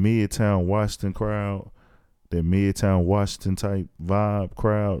that Midtown Washington crowd. That Midtown Washington type vibe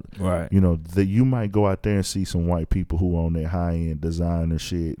crowd, right? You know, that you might go out there and see some white people who on that high end designer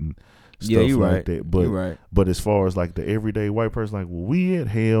shit and stuff like that. But but as far as like the everyday white person, like, well, we at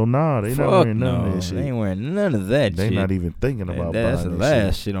hell nah, they not wearing none of that shit. They ain't wearing none of that. They shit. not even thinking about buying that's the that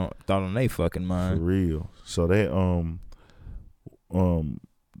last shit thought on they fucking mind. For real. So that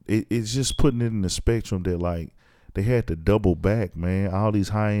it's just putting it in the spectrum that like they had to double back, man. All these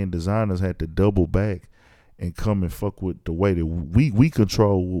high end designers had to double back and come and fuck with the way that we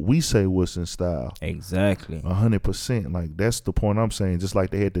control what we say what's in style. Exactly. 100%. Like, that's the point I'm saying. Just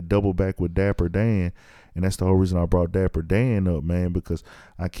like they had to double back with Dapper Dan. And that's the whole reason I brought Dapper Dan up, man, because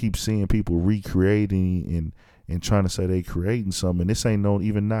I keep seeing people recreating and trying to say they creating something. And this ain't no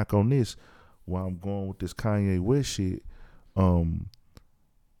even knock on this. While I'm going with this Kanye West shit, that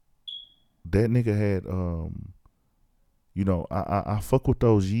nigga had, you know, I fuck with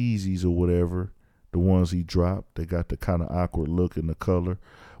those Yeezys or whatever. The ones he dropped, they got the kind of awkward look in the color.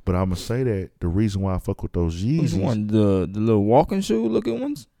 But I'm going to say that the reason why I fuck with those Yeezys. Which one? The little walking shoe looking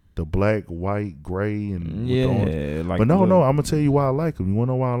ones? The black, white, gray, and like. But no, I'm going to tell you why I like them. You want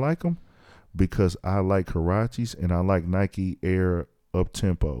to know why I like them? Because I like Huaraches and I like Nike Air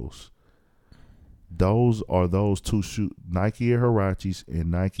Up-Tempos. Those are those two shoes, Nike Air Huaraches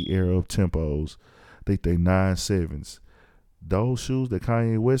and Nike Air Up-Tempos. I think they 9.7s. Those shoes that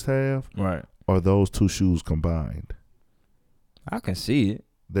Kanye West have, right, are those two shoes combined. I can see it.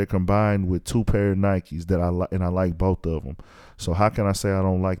 They're combined with two pair of Nikes that I like, and I like both of them. So how can I say I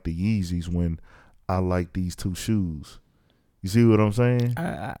don't like the Yeezys when I like these two shoes? You see what I'm saying?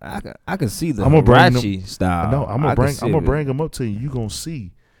 I can see the Huarache style. No, I'm gonna bring them up to you. You gonna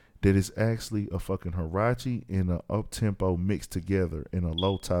see that it's actually a fucking Huarache and an up-tempo mixed together in a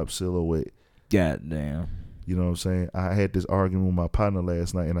low-top silhouette. Goddamn. You know what I'm saying? I had this argument with my partner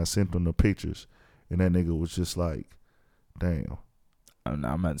last night, and I sent him the pictures, and that nigga was just like, damn. I'm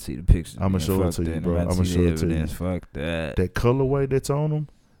about to see the pictures. I'm going to show it to you, bro. I'm going to show it to you. Fuck that. That colorway that's on them,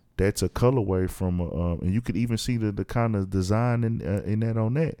 that's a colorway from, and you could even see the kind of design in that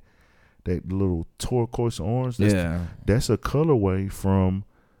on that. That little turquoise orange. That's a colorway from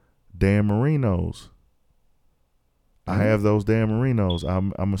Dan Marino's. I have those Dan Marinos.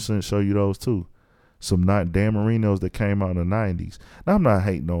 I'm going to show you those too. Some not Dan Marinos that came out in the 90s. Now, I'm not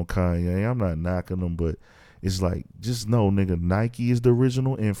hating on Kanye. I'm not knocking them, but it's like, just know, nigga, Nike is the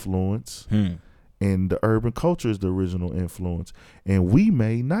original influence, and the urban culture is the original influence, and we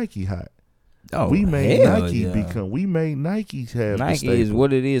made Nike hot. Oh, we made Nike yeah. Nike have Nike the is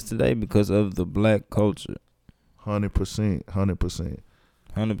what it is today because of the black culture. 100%,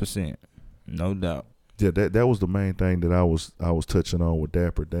 100%, no doubt. Yeah, that was the main thing that I was touching on with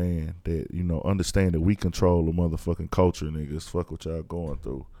Dapper Dan. That, you know, understand that we control the motherfucking culture, niggas. Fuck what y'all going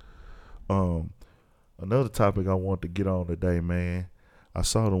through. Another topic I want to get on today, man. I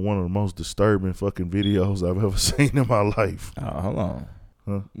saw one of the most disturbing fucking videos I've ever seen in my life. Oh, hold on.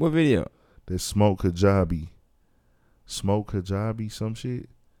 Huh? What video? That Smoke Hijabi, some shit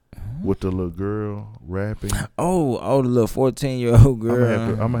with the little girl rapping. Oh, the little 14-year-old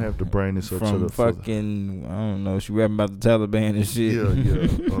girl. I'm gonna have to bring this up from to the fucking. I don't know. She rapping about the Taliban and shit.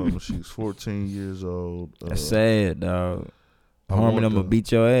 Yeah. She's 14 years old. That's sad, dog. Harmon, I'm gonna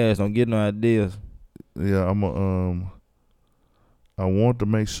beat your ass. Don't get no ideas. Yeah, I want to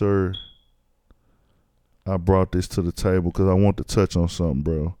make sure I brought this to the table because I want to touch on something,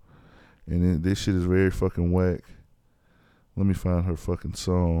 bro. And this shit is very fucking whack. Let me find her fucking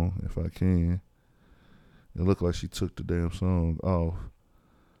song if I can. It looked like she took the damn song off.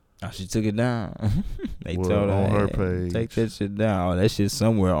 Oh, she took it down. They told her on her page. Take that shit down. Oh, that shit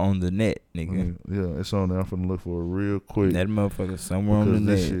somewhere on the net, nigga. Yeah, it's on there. I'm finna look for it real quick. That motherfucker somewhere on the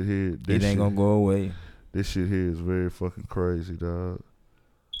net. This shit here, it ain't gonna go away. This shit here is very fucking crazy, dog.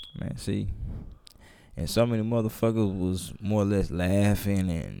 Man, see. And so many motherfuckers was more or less laughing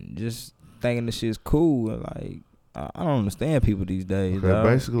and just thinking the shit's cool. Like, I don't understand people these days, Okay, dog.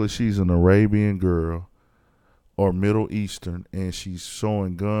 basically she's an Arabian girl or Middle Eastern, and she's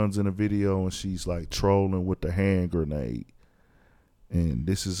showing guns in a video, and she's like trolling with the hand grenade. And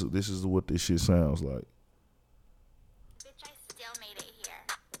this is what this shit sounds like. Bitch, I still made it here.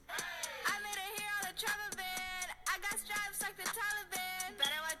 I made it here on the travel van. I got stripes like the Taliban.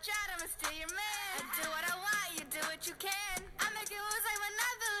 Better watch out, I'ma steal your man. I do what I want, you do what you can. I make it moves like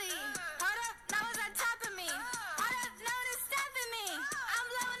Monopoly. Hold up, now what's on top of me? Hold up, no one's stopping me. I'm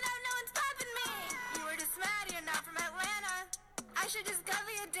blowing up, no one's popping me. You were just mad, you're not from Atlanta. I should just go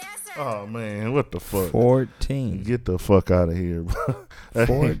be a dancer. Oh man, what the fuck? 14. Get the fuck out of here, bro.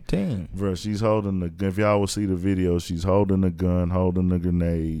 14. Bro, she's holding the gun. If y'all will see the video, she's holding the gun, holding the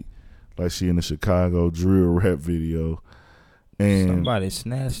grenade, like she in the Chicago drill rap video. And somebody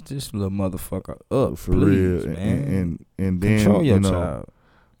snatched this little motherfucker up, for please, real, man. and then control your child.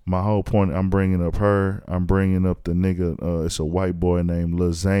 My whole point, I'm bringing up her. I'm bringing up the nigga. It's a white boy named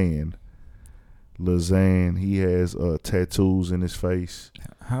Lazan. Lazan, he has tattoos in his face.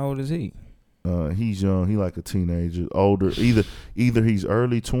 How old is he? He's young. He like a teenager. Older. Either he's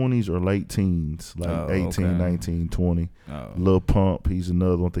early 20s or late teens, like 18, okay. 19, 20. Lil Pump, he's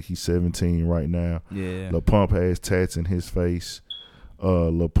another one. I think he's 17 right now. Yeah. Lil Pump has tats in his face.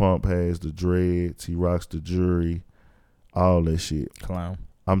 Lil Pump has the dreads. He rocks the jewelry. All that shit. Clown.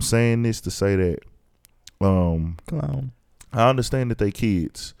 I'm saying this to say that clown. I understand that they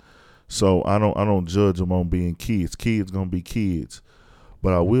kids. So I don't judge them on being kids. Kids gonna be kids,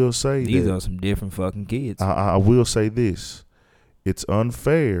 but I will say these are some different fucking kids. I will say this: it's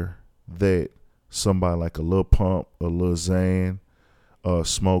unfair that somebody like a Lil Pump, a Lil Xan,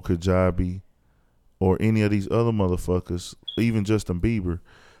 Smoke Hijabi, or any of these other motherfuckers, even Justin Bieber,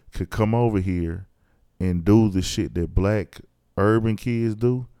 could come over here and do the shit that black urban kids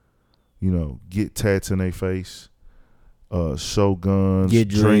do. You know, get tats in their face. Show guns, get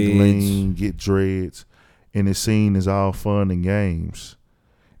drink lean, get dreads, and it's seen as all fun and games.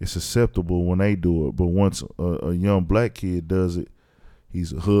 It's acceptable when they do it, but once a young black kid does it,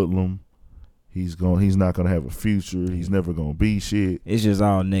 he's a hoodlum. He's not gonna have a future. He's never gonna be shit. It's just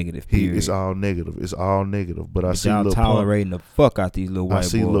all negative. Period. It's all negative. It's all negative. But I see y'all Lil tolerating Pump, the fuck out these little white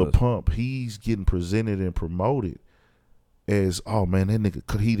boys. I see Lil Pump. He's getting presented and promoted as, oh man, that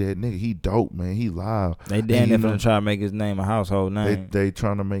nigga, he dope, man, he live. They damn near finna try to make his name a household name. They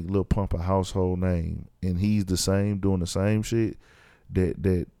trying to make Lil Pump a household name, and he's doing the same shit that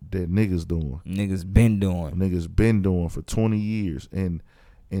niggas doing. Niggas been doing for 20 years, and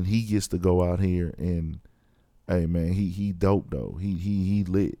he gets to go out here and, hey man, he dope though. He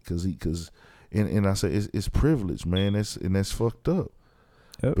lit because I say it's privilege, man. That's fucked up.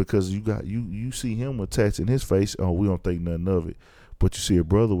 Yep. Because you see him with tats in his face, oh, we don't think nothing of it. But you see a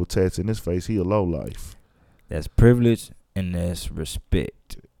brother with tats in his face, he a low life. That's privilege and that's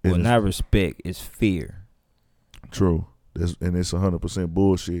respect. Well, not respect, it's fear. True. And it's 100%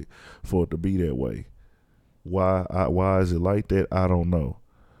 bullshit for it to be that way. Why is it like that? I don't know.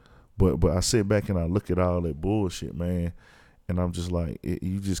 But I sit back and I look at all that bullshit, man, and I'm just like,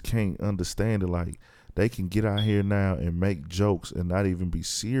 you just can't understand it. Like, they can get out here now and make jokes and not even be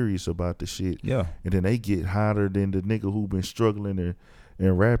serious about the shit. Yeah. And then they get hotter than the nigga who been struggling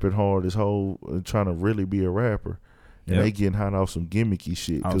and rapping hard his whole, trying to really be a rapper. And they getting hot off some gimmicky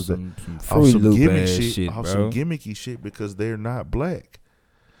shit. Off some gimmicky shit because they're not black.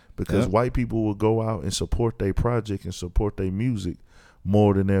 Because white people will go out and support their project and support their music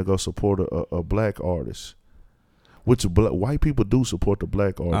more than they'll go support a black artist. which white people do support the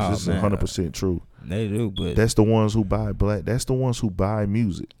black artists. Oh, This man. is 100% true. They do, but That's the ones who buy black. That's the ones who buy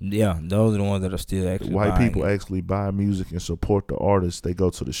music. yeah, those are the ones that are still actually White buying people it. actually buy music and support the artists. They go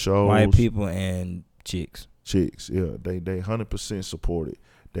to the shows. White people and chicks. Chicks, yeah, they 100% support it.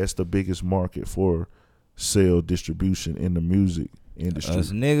 That's the biggest market for sale distribution in the music industry.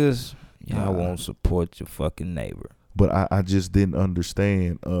 Us niggas, y'all Nah. won't support your fucking neighbor. But I just didn't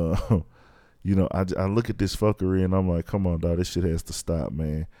understand. You know, I look at this fuckery and I'm like, come on, dog, this shit has to stop,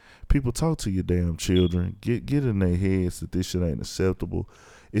 man. People, talk to your damn children. Get in their heads that this shit ain't acceptable.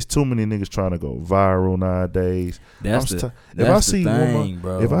 It's too many niggas trying to go viral nowadays. That's I'm the if that's I the see thing,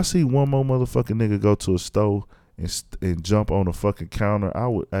 bro. If I see one more motherfucking nigga go to a store and jump on a fucking counter, I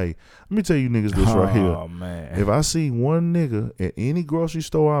would. Hey, let me tell you niggas this right here. Oh man, If I see one nigga at any grocery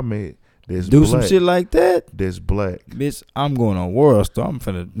store I'm at that's do black, some shit like that, that's black. bitch, I'm going on World Store. I'm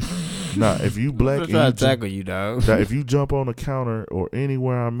finna Nah, if you black I'm and trying you to tackle you, dog. That if you jump on the counter or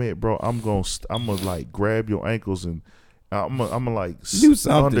anywhere I'm at, bro, I'm gonna like grab your ankles and I'm gonna like Do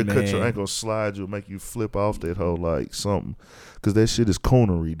something, undercut your man. ankle, slide you, make you flip off that hoe like something, cause that shit is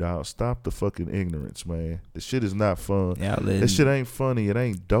coonery, dog. Stop the fucking ignorance, man. The shit is not fun. Y'all That shit ain't funny. It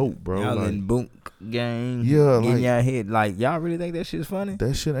ain't dope, bro. y'all Like, letting boom gang. Yeah, in like- y'all head. Like y'all really think that shit's funny?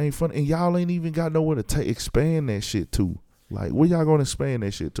 that shit ain't funny, and y'all ain't even got nowhere to expand that shit to. Like, where y'all gonna expand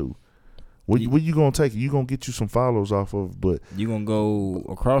that shit to? Where you gonna take it? You gonna get you some follows off of, but You gonna go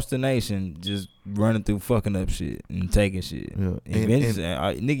across the nation just running through fucking up shit and taking shit. yeah.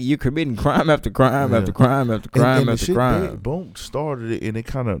 Nigga, you're committing crime after crime Yeah. after crime after crime and the after shit crime. that Bonk started it, and it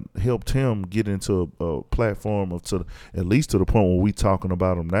kind of helped him get into a platform of at least to the point where we talking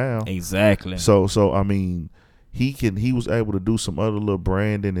about him now. Exactly. So I mean, he was able to do some other little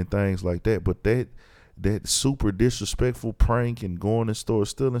branding and things like that, but that super disrespectful prank and going in stores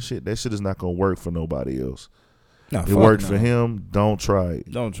stealing shit, that shit is not gonna work for nobody else. No, It fuck worked no. for him. Don't try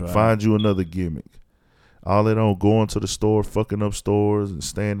it. Don't try. Find you another gimmick. All that on going to the store, fucking up stores and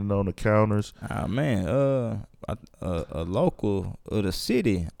standing on the counters. Ah man, a local of the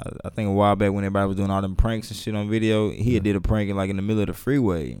city. I think a while back when everybody was doing all them pranks and shit on video, he had did a prank like in the middle of the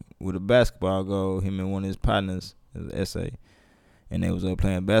freeway with a basketball goal. Him and one of his partners, his essay, and they was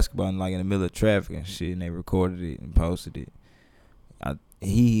playing basketball and like in the middle of traffic and shit, and they recorded it and posted it.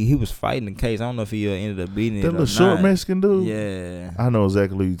 He was fighting the case. I don't know if he ended up beating it. That or little short not. Mexican dude. Yeah. I know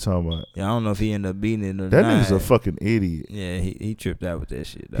exactly what you're talking about. Yeah, I don't know if he ended up beating it or That not. nigga's a fucking idiot. Yeah, he tripped out with that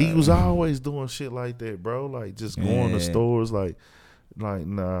shit. He dog. was always doing shit like that, bro. Like just going to Yeah. stores, like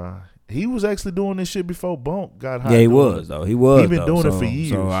nah. He was actually doing this shit before Bonk got hot. Yeah, he doing was it. though. He was. He been though. doing it So- for years.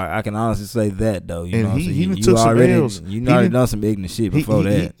 So I can honestly say that though. You And know, what I'm he saying? done you took some already, L's. You He already done- done some ignorant shit before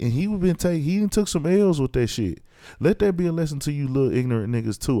that. He done took some L's with that shit. Let that be a lesson to you little ignorant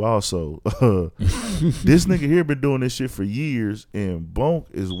niggas too. Also, this nigga here been doing this shit for years, and Bonk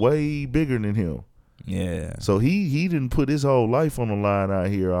is way bigger than him. Yeah. So he didn't put his whole life on the line out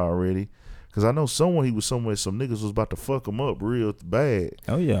here already. Cause I know some niggas was about to fuck him up real bad,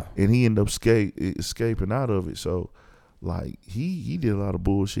 Oh yeah. and he ended up escaping out of it. So, like he did a lot of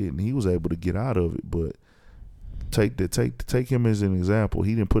bullshit, and he was able to get out of it. But take him as an example.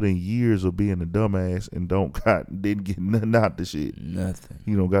 He didn't put in years of being a dumbass and didn't get nothing out the shit. Nothing.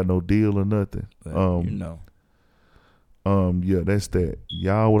 He don't got no deal or nothing. But, you know. Yeah, that's that.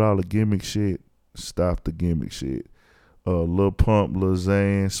 Y'all with all the gimmick shit, stop the gimmick shit. Lil Pump, Lil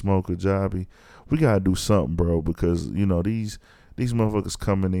Xan, Smoker Jobby, we gotta do something, bro, because you know these motherfuckers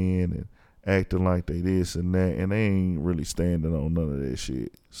coming in and acting like they this and that, and they ain't really standing on none of that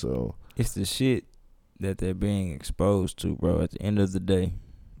shit. So It's the shit that they're being exposed to, bro. At the end of the day,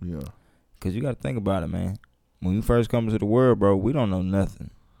 yeah, cause you got to think about it, man. When you first come into the world, bro, we don't know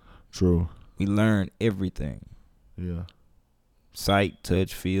nothing. true. We learn everything. Yeah, Sight,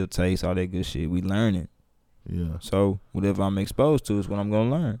 touch, feel, taste, all that good shit. We learn it. yeah, So whatever I'm exposed to is what I'm gonna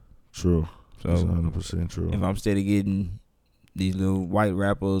learn. true. That's So 100% true. if I'm steady getting these little white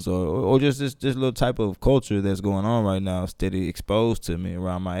rappers or just this little type of culture that's going on right now steady exposed to me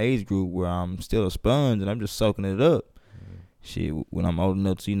around my age group where I'm still a sponge and I'm just soaking it up. Shit, when I'm old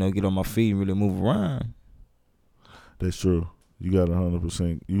enough to, get on my feet and really move around. That's true. You got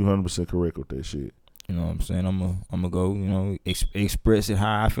 100%. You 100% correct with that shit. You know what I'm saying? I'm gonna go, express it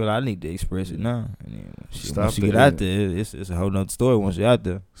how I feel I need to express it now. And then once you get out there, it's a whole nother story once you're out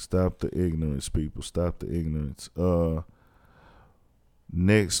there. Stop the ignorance, people. Stop the ignorance.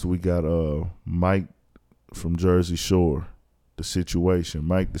 Next we got Mike from Jersey Shore. The Situation.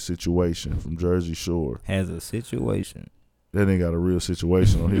 Mike the Situation from Jersey Shore. Has a situation. That nigga got a real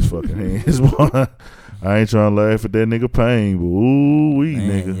situation on his fucking hands, boy. I ain't trying to laugh at that nigga pain, but ooh wee,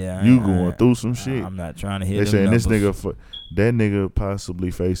 nigga, yeah, you going through some shit. I'm not trying to hit They them saying this numbers. that nigga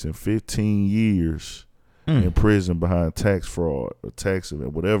possibly facing 15 years in prison behind tax fraud or tax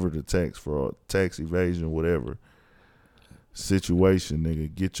event, whatever the tax fraud, tax evasion, whatever situation,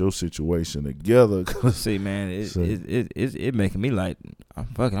 nigga. Get your situation together. See, man, So- it making me like, I'm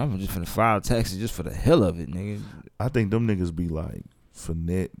just finna file taxes just for the hell of it, nigga. I think them niggas be like,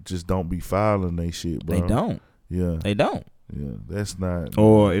 just don't be filing they shit, bro. They don't. Yeah, They don't. yeah. That's not.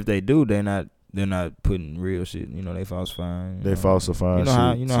 Or if they do, they're not putting real shit. You know, they falsifying. They falsifying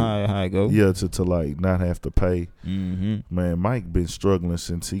You know shit. how it go. Yeah, to like not have to pay. Mm-hmm. Man, Mike been struggling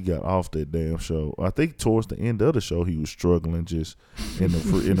since he got off that damn show. I think towards the end of the show he was struggling just in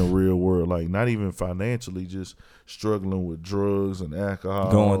the real world, like not even financially, just struggling with drugs and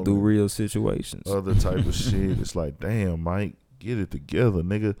alcohol, Going through and real situations. other type of shit. It's like, damn, Mike, get it together,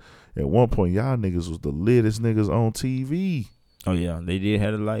 nigga. At one point, y'all niggas was the littest niggas on TV. Oh yeah, they did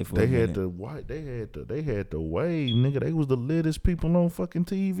have a life. For They a had minute. the white. They had the wave, nigga. They was the littest people on fucking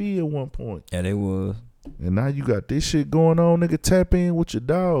TV at one point. Yeah, they was. And now you got this shit going on, nigga. Tap in with your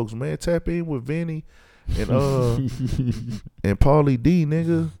dogs, man. Tap in with Vinny and and Paulie D,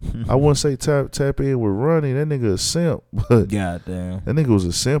 nigga. I wouldn't say tap in with Ronnie. That nigga a simp, but Goddamn. that nigga was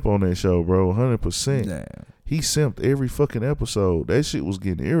a simp on that show, bro. 100%. Damn. He simped every fucking episode. That shit was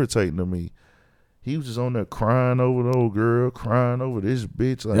getting irritating to me. He was just on there crying over the old girl, crying over this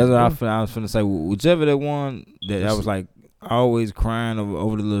bitch. Like, That's what bro, I was finna say. Whichever that one that I was like always crying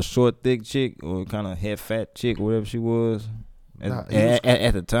over the little short, thick chick or kind of head fat chick, or whatever she was. Nah, he was-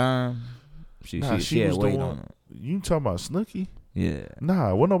 At the time, she Nah, had was the weight one. on her. You talking about Snooki? Yeah.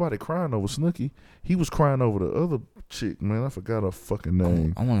 Nah, wasn't nobody crying over Snooki. He was crying over the other chick, man. I forgot her fucking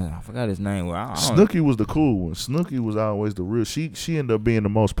name. I forgot his name. Well, I don't, Snooki was the cool one. Snooki was always the real. She ended up being the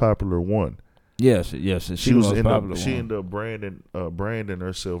most popular one. yes. She was was popular. she ended up branding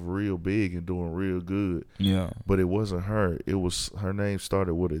herself real big and doing real good. Yeah. But it wasn't her. It was her name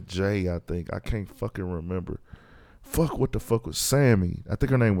started with a J, I think. I can't fucking remember. What the fuck was Sammy? I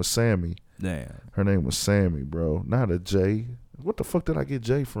think her name was Sammy. Damn. Her name was Sammy, bro. Not a J. What the fuck did I get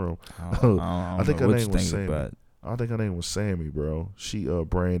J from? I think know her what name you was think Sammy. about. I think her name was Sammy, bro. She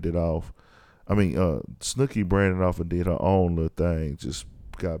branded off. I mean, Snooki branded off and did her own little thing. Just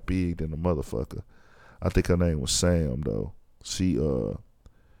got big than a motherfucker. I think her name was Sam though. She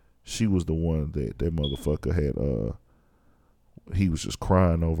was the one that motherfucker had. He was just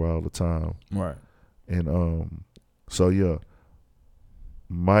crying over all the time. Right. And so yeah,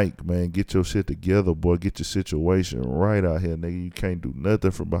 Mike, man, get your shit together, boy. Get your situation right out here, nigga. You can't do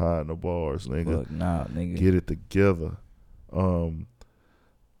nothing from behind the bars, nigga. Look, nah, nigga. Get it together.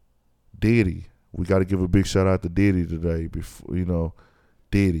 Diddy, we got to give a big shout out to Diddy today. Before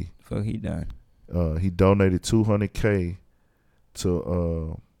Diddy, Fuck, he done. he donated $200K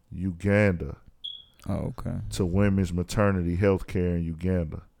to Uganda Oh, okay. to women's maternity health care in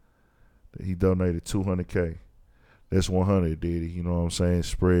Uganda. He donated $200K. That's 100, Diddy. You know what I'm saying?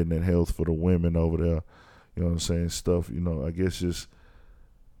 Spreading that health for the women over there. You know what I'm saying? Stuff. I guess just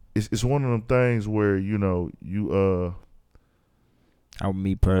it's one of them things where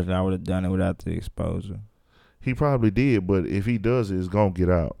Me personally, I would have done it without the exposure. he probably did, but if he does it, it's gonna get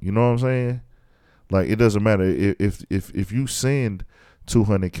out. You know what I'm saying? Like, it doesn't matter if you send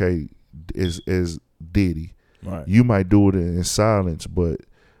 $200K as Diddy, Right. you might do it in silence, but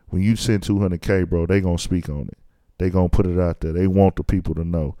when you send $200K, bro, they gonna speak on it. They gonna put it out there. They want the people to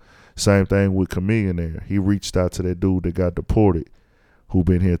know. Same thing with Chamillionaire. He reached out to that dude that got deported, who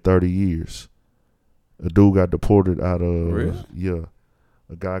been here 30 years. A dude got deported out of Really? Yeah.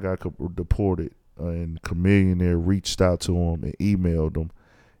 A guy got deported, and Chamillionaire reached out to him and emailed him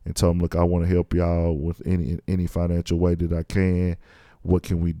and told him, look, I want to help y'all with any financial way that I can. What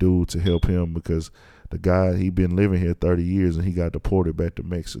can we do to help him? Because the guy, he been living here 30 years and he got deported back to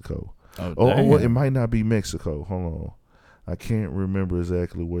Mexico. Oh, It might not be Mexico. Hold on. I can't remember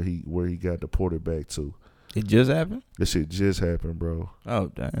exactly where he got deported back to. It just happened? This shit just happened, bro. Oh,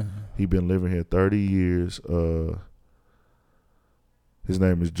 damn. He been living here 30 years. His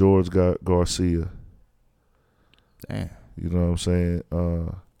name is George Garcia. Damn. You know what I'm saying?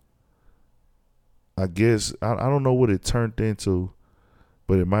 I guess I don't know what it turned into,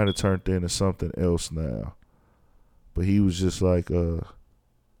 but it might have turned into something else now. But he was just like,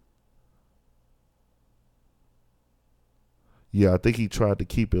 yeah, I think he tried to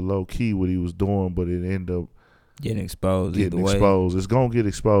keep it low key what he was doing, but it ended up Getting exposed. getting either way. exposed. It's gonna get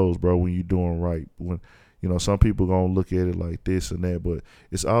exposed, bro, when you're doing right. When some people gonna look at it like this and that, but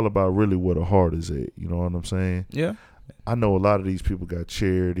it's all about really where the heart is at. You know what I'm saying? Yeah. I know a lot of these people got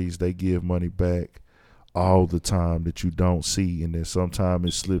charities. They give money back all the time that you don't see, and then sometimes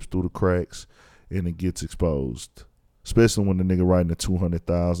it slips through the cracks and it gets exposed. Especially when the nigga writing a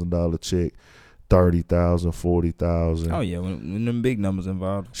 $200,000 check, 30,000, 40,000. Oh yeah, when them big numbers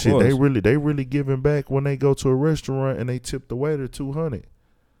involved. Of Shit, course. they really giving back when they go to a restaurant and they tip the waiter $200.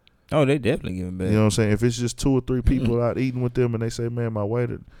 Oh, they definitely giving back. You know what I'm saying? If it's just 2 or 3 people out eating with them and they say, man, my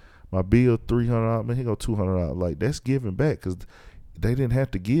waiter, my bill $300, man, he go $200. Like, that's giving back because they didn't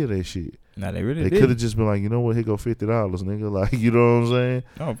have to give that shit. Nah, they really They did. could have just been like, you know what, here go $50, nigga. Like, you know what I'm saying?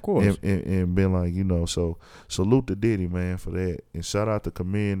 Oh, of course. And been like, you know, so salute to Diddy, man, for that. And shout out to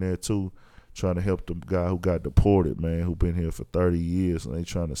Camille there, too, trying to help the guy who got deported, man, who been here for 30 years, and they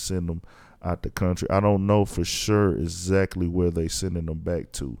trying to send him out the country. I don't know for sure exactly where they sending them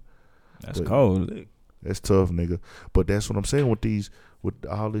back to. That's cold. That's tough, nigga. But that's what I'm saying with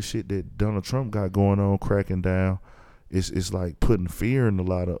all this shit that Donald Trump got going on, cracking down. It's like putting fear in a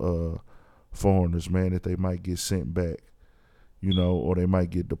lot of foreigners, man, that they might get sent back, you know, or they might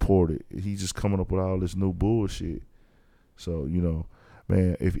get deported. He's just coming up with all this new bullshit. So, you know,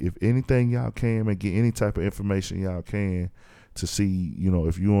 man, if anything y'all can, man, get any type of information y'all can to see, you know,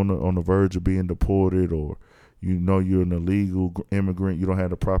 if you're on the verge of being deported, or you know you're an illegal immigrant, you don't have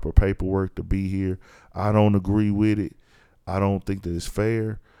the proper paperwork to be here. I don't agree with it. I don't think that it's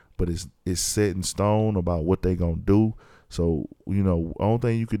fair, but it's set in stone about what they gonna do. So, you know, only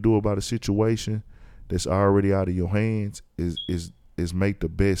thing you could do about a situation that's already out of your hands is make the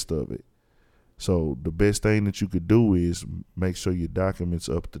best of it. So the best thing that you could do is make sure your documents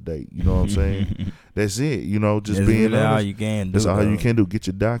up to date. You know what I'm saying? That's it. You know, just That's being really honest. all you can do. That's all you though. can do. Get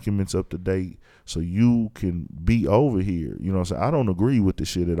your documents up to date so you can be over here. You know what I'm saying? I don't agree with the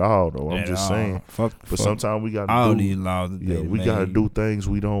shit at all, though. I'm At just all. saying. Fuck, But sometimes we got all to do. these laws. That Yeah, they we made. gotta do things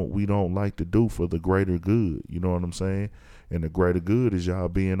we don't like to do for the greater good. You know what I'm saying? And the greater good is y'all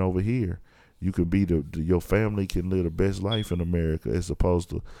being over here. You can be your family can live the best life in America as opposed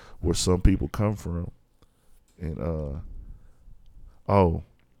to where some people come from. And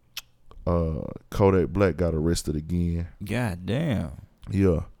Kodak Black got arrested again. God damn.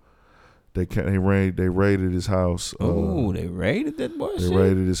 Yeah, they raided his house. Oh, they raided that boy. They shit?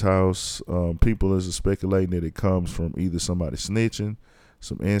 raided his house. People is speculating that it comes from either somebody snitching,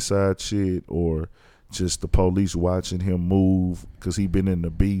 some inside shit, or just the police watching him move because he been in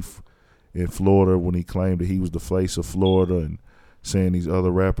the beef in Florida when he claimed that he was the face of Florida and saying these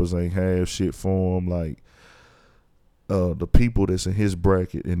other rappers ain't have shit for him. Like the people that's in his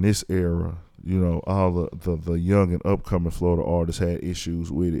bracket in this era, you know, all the young and upcoming Florida artists had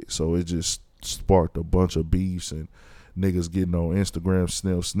issues with it. So it just sparked a bunch of beefs and niggas getting on Instagram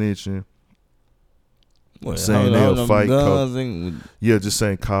snitching. What, saying all they'll them fight guns and, Yeah, just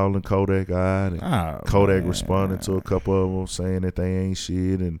saying calling Kodak out. And Kodak man. responded to a couple of them saying that they ain't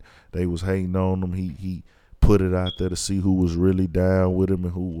shit and they was hating on him. He put it out there to see who was really down with him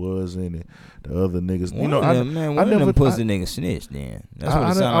and who wasn't, and the other niggas. One You know, of them, man, one of them pussy niggas snitched. Then that's what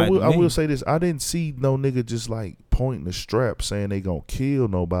it sounded like. I will say this: I didn't see no nigga just like pointing the strap saying they gonna kill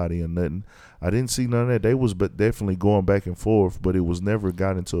nobody or nothing. I didn't see none of that. They was but definitely going back and forth, but it was never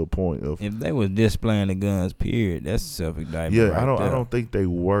gotten to a point of. If they was displaying the guns, period, that's self-indictment. Yeah, right I there. don't think they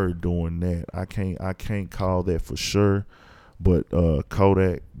were doing that. I can't call that for sure. But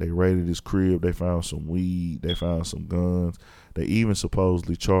Kodak, they raided his crib. They found some weed. They found some guns. They even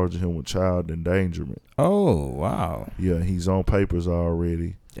supposedly charging him with child endangerment. Oh wow! Yeah, he's on papers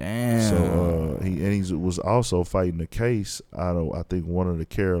already. Damn. So he was also fighting a case out of I think one of the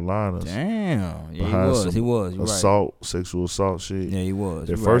Carolinas. Damn. Yeah, behind some he was. You're assault, sexual assault shit. Right. Yeah, he was. At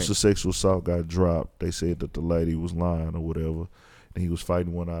You're first, right. the sexual assault got dropped. They said that the lady was lying or whatever, and he was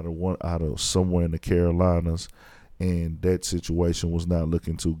fighting one out of somewhere in the Carolinas, and that situation was not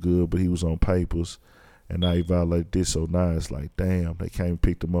looking too good. But he was on papers, and now he violated this. So now it's like, damn, they came and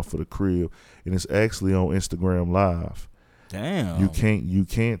picked him up for the crib, and it's actually on Instagram Live. Damn. You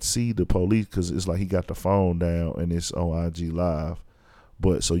can't see the police because it's like he got the phone down and it's on IG Live,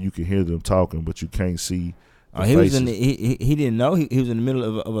 but so you can hear them talking, but you can't see. The he was faces. he didn't know he was in the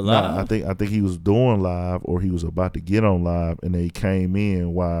middle of a live. Nah, I think he was doing live or he was about to get on live, and they came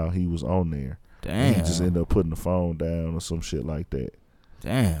in while he was on there. Damn. And he just ended up putting the phone down or some shit like that.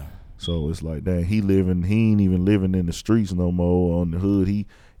 Damn. So it's like, damn, he ain't even living in the streets no more on the hood. He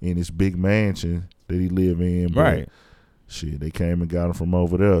in his big mansion that he live in. But Right. shit, they came and got him from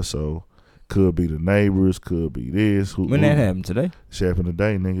over there. So could be the neighbors, could be this. When that happened today? Shit happened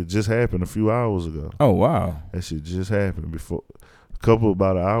today, nigga. It just happened a few hours ago. Oh wow. That shit just happened before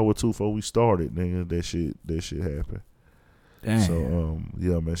about an hour or two before we started, nigga. That shit happened. Damn. So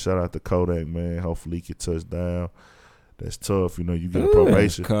yeah, man, shout out to Kodak, man. Hopefully he can touch down. that's tough. You know, you get a Ooh,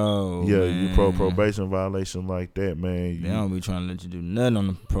 probation. that's cold, Yeah, man. you probation violation like that, man. They don't be trying to let you do nothing on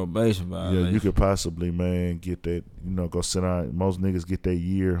the probation violation. Yeah, you could possibly, man, get that. You know, go sit down. Most niggas get that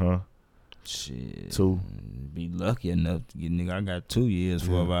year, huh? Shit. 2. Be lucky enough to get nigga. I got 2 years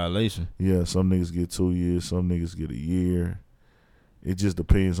for a violation. Yeah, some niggas get 2 years. Some niggas get a year. It just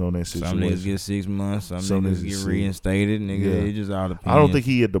depends on that situation. Some niggas get 6 months. Some niggas get get reinstated. Nigga, Yeah. it just all depends. I don't think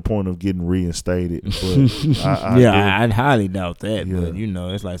he at the point of getting reinstated. But I highly doubt that. Yeah. But you know,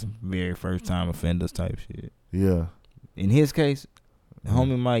 it's like some very first time offenders type shit. yeah, In his case, the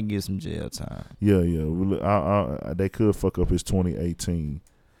homie might get some jail time. yeah. They could fuck up his 2018.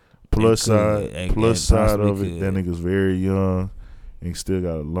 Plus side of it, that nigga's very young and still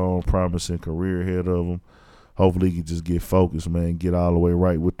got a long, promising career ahead of him. Hopefully, he can just get focused, man. Get all the way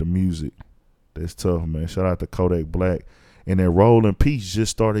right with the music. That's tough, man. Shout out to Kodak Black. And that Rolling Peace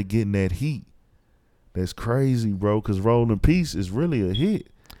just started getting that heat. That's crazy, bro, because Rolling Peace is really a hit.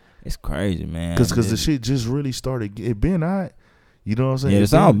 It's crazy, man. Because the shit just really started. It been out. You know what I'm saying? Yeah, the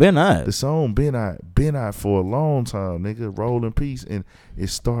song been out. The song been out for a long time, nigga. Rolling Peace, and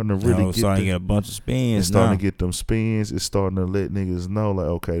it's starting to really starting to get a bunch of spins. It's starting to get them spins. It's starting to let niggas know, like,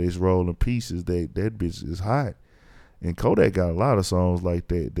 okay, this Rolling Peace is that bitch is hot. And Kodak got a lot of songs like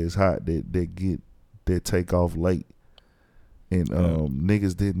that that's hot that take off late. And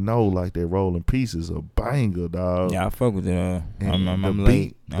niggas didn't know, like, that Rolling Peace is a banger, dog. Yeah, I fuck with it. I'm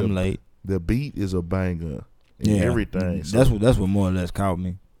late. late. The beat is a banger. And Yeah, everything. So, that's what more or less caught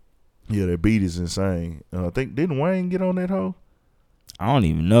me. yeah, that beat is insane. I think didn't Wayne get on that hoe? I don't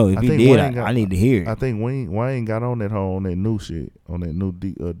even know if I he think did. Wayne I need to hear it. I think Wayne got on that hoe on that new shit, on that new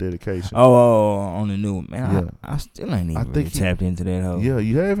dedication. Oh, on the new man. Yeah. I still ain't I even think really tapped into that hoe. Yeah,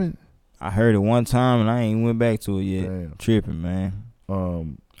 you haven't? I heard it one time and I ain't went back to it yet. Damn. Tripping, man.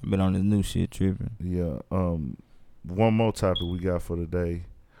 I've been on this new shit tripping. Yeah. One more topic we got for today.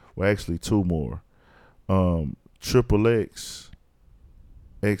 Well, actually, 2 more. Triple X,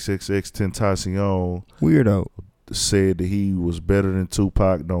 XXX Tentacion Weirdo. said that he was better than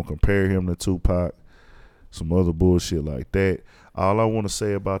Tupac. Don't compare him to Tupac. Some other bullshit like that. All I want to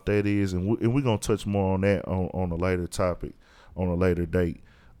say about that is, and we're going to touch more on that on a later topic, on a later date.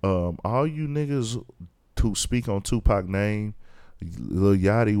 All you niggas who speak on Tupac name, Lil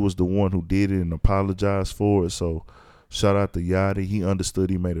Yachty was the one who did it and apologized for it. So shout out to Yachty. He understood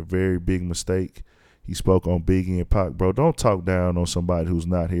he made a very big mistake. He spoke on Biggie and Pac. Bro, don't talk down on somebody who's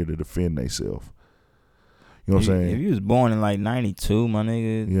not here to defend themselves. You know what I'm saying? If you was born in like 92, my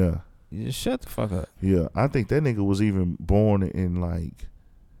nigga, Yeah. you just shut the fuck up. Yeah. I think that nigga was even born in like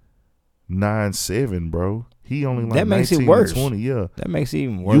 9-7, bro. He only like That makes it 19 worse. 20. Yeah. That makes it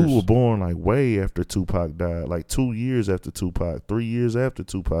even worse. You were born like way after Tupac died, like 2 years after Tupac, 3 years after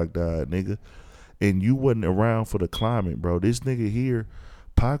Tupac died, nigga. And you wasn't around for the climate, bro. This nigga here,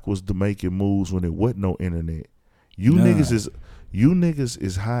 Pac was making moves when there wasn't no internet. You niggas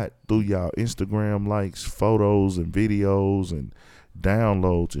is hot through y'all Instagram likes, photos and videos and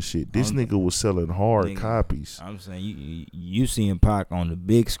downloads and shit. This nigga was selling hard copies. I'm saying you seeing Pac on the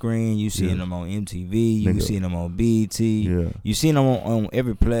big screen, you seeing him on MTV, you seeing him on BET, you seeing him on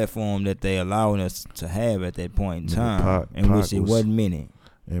every platform that they allowing us to have at that point in time, which it wasn't many.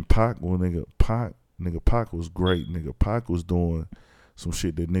 And Pac, Pac was great. Nigga, Pac was doing some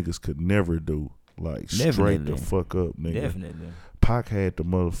shit that niggas could never do. Like, straight the fuck up, nigga. Definitely. Pac had the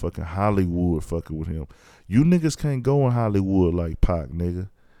motherfucking Hollywood fucking with him. You niggas can't go in Hollywood like Pac, nigga.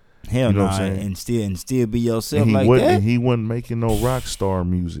 Hell you know nah, and still be yourself like that. And he wasn't making no rock star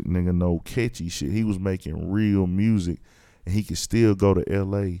music, nigga, no catchy shit. He was making real music, and he could still go to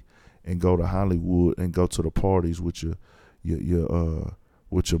L.A. and go to Hollywood and go to the parties with your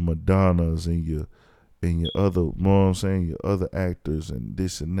Madonnas and your other, you know what I'm saying, your other actors and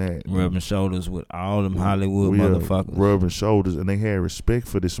this and that. Rubbing shoulders with all them Hollywood motherfuckers. Rubbing shoulders, and they had respect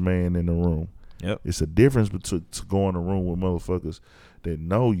for this man in the room. Yep. It's a difference between to go in a room with motherfuckers that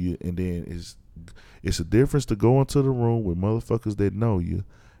know you, and then it's a difference to go into the room with motherfuckers that know you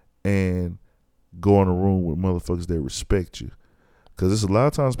and go in a room with motherfuckers that respect you. Because it's a lot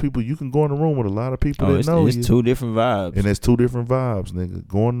of times you can go in a room with a lot of people that know you. It's 2 different vibes. And there's 2 different vibes, nigga.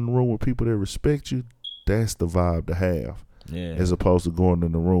 Going in the room with people that respect you, that's the vibe to have. Yeah. As opposed to going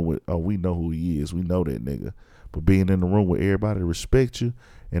in the room with, we know who he is. We know that nigga. But being in the room with everybody that respect you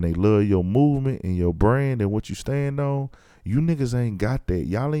and they love your movement and your brand and what you stand on, you niggas ain't got that.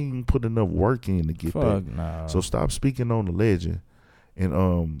 Y'all ain't even put enough work in to get that. Nah. So stop speaking on the legend.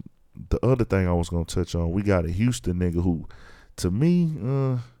 And the other thing I was going to touch on, we got a Houston nigga who, to me,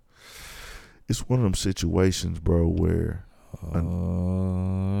 it's one of them situations, bro, where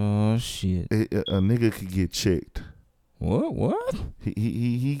shit. a nigga could get checked What?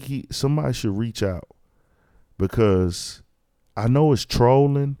 He somebody should reach out, because I know it's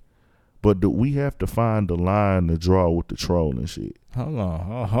trolling, but we have to find the line to draw with the trolling shit. Hold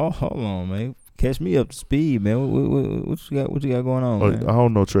on, man. Catch me up to speed, man. What you got going on, man? I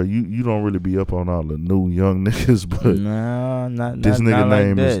don't know, Trey. You don't really be up on all the new young niggas, but nah, not this nigga not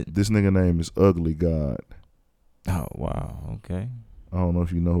name like that. this nigga name is Ugly God. Oh wow, okay. I don't know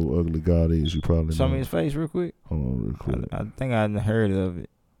if you know who Ugly God is. You probably Show know. me his face real quick. Hold on real quick. I think I heard of it.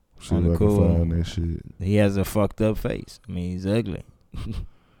 See if on the I can cool. find that shit. He has a fucked up face. I mean, he's ugly.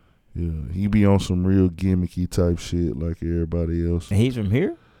 Yeah, he be on some real gimmicky type shit like everybody else. And he's from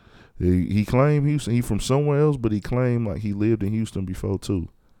here? He claimed he from somewhere else, but he claimed like he lived in Houston before too.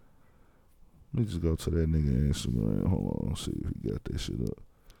 Let me just go to that nigga Instagram. Hold on, see if he got that shit up.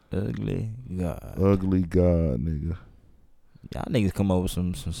 Ugly God. Ugly God, nigga. Y'all niggas come up with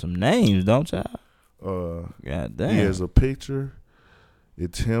some names, don't y'all? God damn. He has a picture.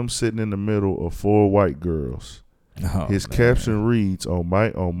 It's him sitting in the middle of 4 white girls. Oh, His man. caption reads on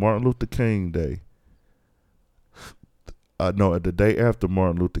Martin Luther King Day. No, the day after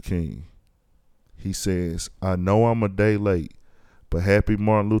Martin Luther King. He says, "I know I'm a day late, but happy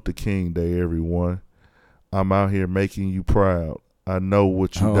Martin Luther King Day, everyone. I'm out here making you proud. I know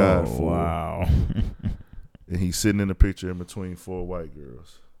what you died for." Wow. And he's sitting in the picture in between 4 white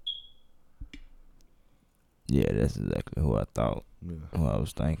girls. Yeah, that's exactly who I thought. Yeah. Who I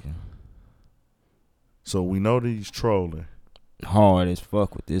was thinking. So we know that he's trolling. Hard as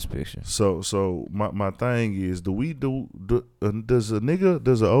fuck with this picture. So my thing is, does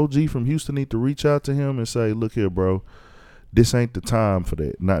an OG from Houston need to reach out to him and say, "Look here, bro, this ain't the time for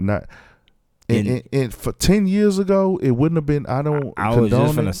that." And for 10 years ago, it wouldn't have been. I was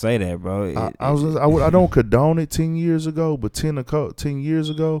just gonna say that, bro. I don't condone it 10 years ago, but 10 years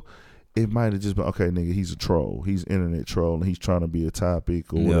ago, it might have just been, okay, nigga, he's a troll. He's internet troll, and he's trying to be a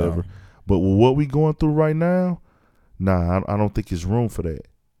topic or whatever. Yeah. But with what we going through right now, nah, I don't think there's room for that.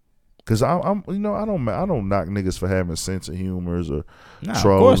 Cause I don't knock niggas for having sense of humors or trolling. Of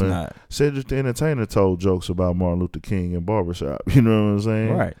course not. Cedric the Entertainer told jokes about Martin Luther King in barbershop. You know what I'm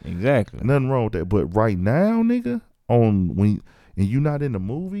saying? Right, exactly. Nothing wrong with that. But right now, nigga, and you not in the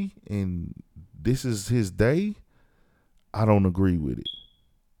movie and this is his day, I don't agree with it.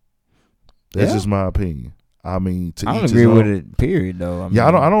 That's just my opinion. I mean, I don't agree with it. Period, though. I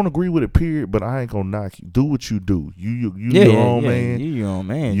don't agree with it. Period. But I ain't gonna knock you. Do what you do. You your own man. You your own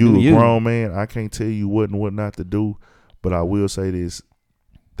man. You a grown man. I can't tell you what and what not to do. But I will say this: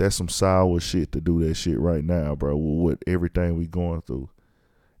 that's some sour shit to do that shit right now, bro. With everything we going through,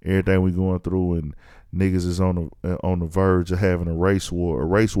 and niggas is on the verge of having a race war. A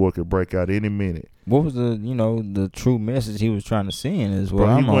race war could break out any minute. What was the true message he was trying to send? Is what Bro,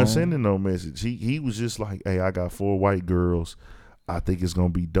 I'm he wasn't on. sending no message. He was just like, "Hey, I got 4 white girls. I think it's gonna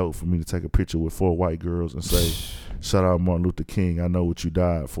be dope for me to take a picture with 4 white girls and say, shout out Martin Luther King. I know what you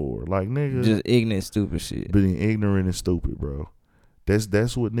died for." Like, nigga, Just ignorant, stupid shit. being ignorant and stupid, bro.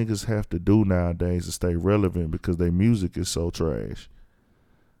 That's what niggas have to do nowadays to stay relevant because their music is so trash.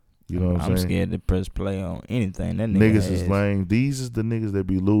 You know what I'm saying? I'm scared to press play on anything that nigga Niggas has. is lame. These is the niggas that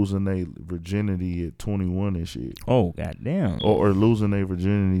be losing their virginity at 21 and shit. Oh, goddamn. Or losing their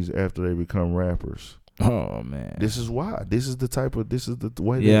virginities after they become rappers. Oh, man. This is why. This is the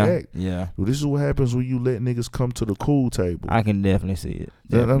way they act. Yeah. Well, this is what happens when you let niggas come to the cool table. I can definitely see it.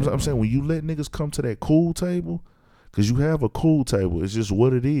 I'm saying when you let niggas come to that cool table, because you have a cool table. It's just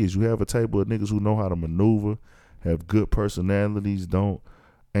what it is. You have a table of niggas who know how to maneuver, have good personalities,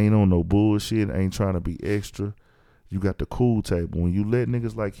 ain't on no bullshit, ain't trying to be extra. You got the cool table. When you let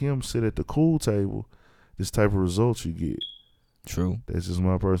niggas like him sit at the cool table, this type of results you get. True. That's just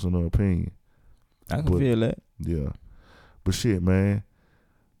my personal opinion. I can feel that. Yeah. But shit, man,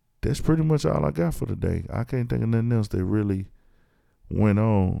 that's pretty much all I got for today. I can't think of nothing else that really went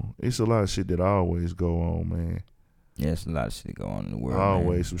on. It's a lot of shit that always go on, man. Yeah, it's a lot of shit going on in the world.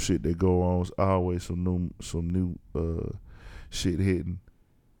 Always some shit that go on. It's always some new shit hitting.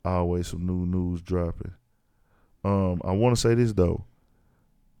 Always some new news dropping. I want to say this though.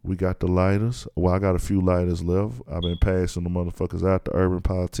 We got the lighters. Well, I got a few lighters left. I've been passing the motherfuckers out, the urban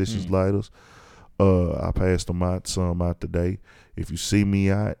politicians lighters. I passed some out today. If you see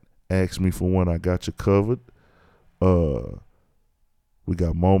me out, ask me for one. I got you covered. We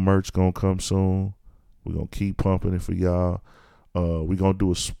got more merch gonna come soon. We're gonna keep pumping it for y'all. We're gonna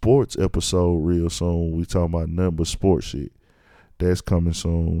do a sports episode real soon. We talking about nothing but sports shit. That's coming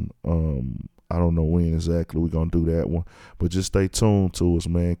soon. I don't know when exactly we're going to do that one. But just stay tuned to us,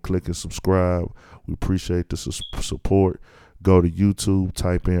 man. Click and subscribe. We appreciate the support. Go to YouTube,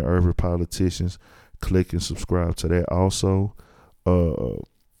 type in Urban Politicians. click and subscribe to that also.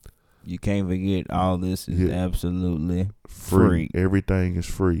 You can't forget all this is Yeah. absolutely Free. free. Everything is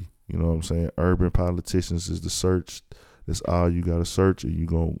free. You know what I'm saying? Urban Politicians is the search. That's all you gotta search, and you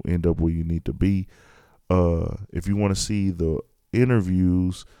gonna end up where you need to be. If you want to see the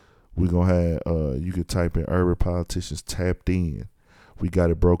interviews, we're gonna have you can type in Urban Politicians Tapped In. We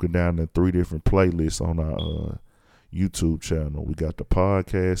got it broken down in 3 different playlists on our YouTube channel. We got the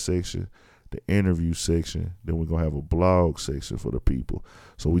podcast section, the interview section, then we're gonna have a blog section for the people.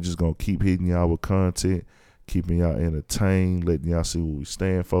 So we just gonna keep hitting y'all with content, keeping y'all entertained, letting y'all see what we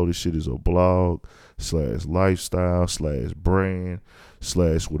stand for. This shit is a blog / lifestyle / brand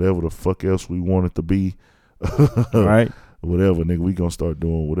 / whatever the fuck else we want it to be. Right? Whatever, nigga, we gonna start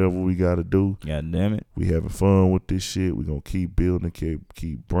doing whatever we gotta do. God damn it. We having fun with this shit. We gonna keep building,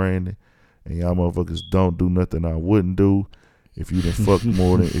 keep branding, and y'all motherfuckers don't do nothing I wouldn't do. If you done fuck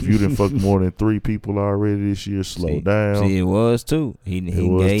more than 3 people already this year, slow down. See, it was too. He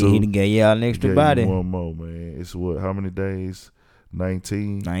was too. gave y'all an extra Gave body. you one more, man. It's what? How many days?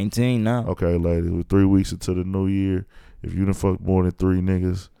 19. 19 now. Okay, ladies, we're 3 weeks into the new year. If you done fuck more than 3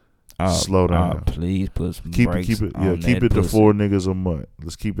 niggas, slow down. Please put some Keep brakes it. on Keep that it to pussy. 4 niggas a month.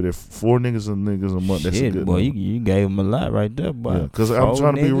 Let's keep it at 4 niggas a month. That's a Shit, good boy, number. you gave him a lot right there, boy. Yeah, because I'm 4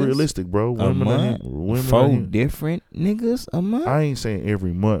 trying to be niggas realistic, bro. a month, Women 4 are here. different niggas a month. I ain't saying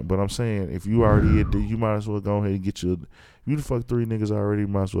every month, but I'm saying if you already at you might as well go ahead and get your. If you done fuck 3 niggas already,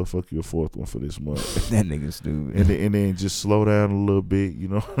 might as well fuck you a 4th one for this month. That nigga stupid. and then just slow down a little bit. You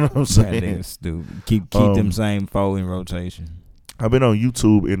know what I'm That saying? nigga stupid. Keep them same 4 in rotation. I've been on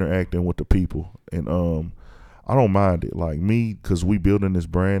YouTube interacting with the people, and I don't mind it. Like me, because we building this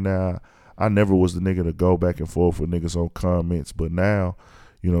brand now. I never was the nigga to go back and forth with niggas on comments, but now,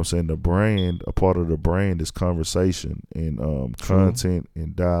 you know what I'm saying, the brand, a part of the brand is conversation and content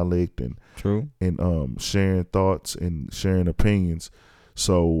and dialect and True. and sharing thoughts and sharing opinions.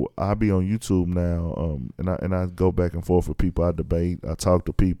 So I be on YouTube now, and I go back and forth with people. I debate, I talk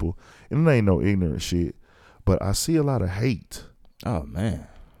to people, and it ain't no ignorant shit, but I see a lot of hate. Oh man.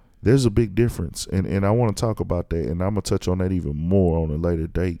 There's a big difference, and I want to talk about that, and I'm gonna touch on that even more on a later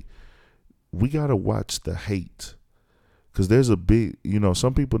date. We gotta watch the hate, cause there's a big,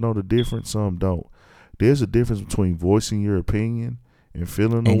 some people know the difference, some don't. There's a difference between voicing your opinion and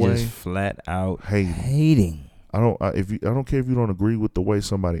feeling the And way, just flat out hating. hating. I don't care if you don't agree with the way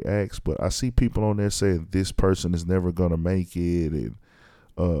somebody acts, but I see people on there saying this person is never gonna make it, and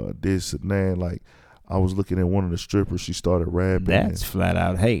this and that. Like, I was looking at one of the strippers. She started rapping. That's flat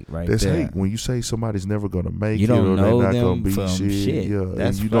out hate right That's there. hate. When you say somebody's never gonna make You it, don't or know they're not them gonna be from shit. yeah,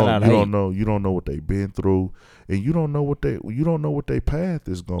 That's and you flat out hate. don't know what they've been through, and you don't know what their path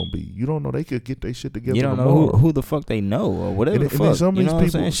is gonna be. You don't know they could get their shit together. You don't know tomorrow. who the fuck they know or whatever And the then fuck. some of You these know what I'm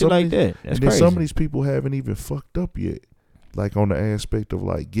people- saying? some Shit of like these- that. That's and then crazy. some of these people haven't even fucked up yet, like on the aspect of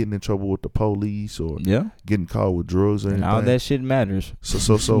like getting in trouble with the police or Yeah. getting caught with drugs or And anything. all that shit matters.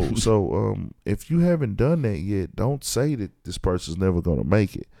 So if you haven't done that yet, don't say that this person's never gonna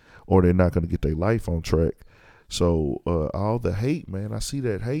make it or they're not gonna get their life on track. So all the hate, man, I see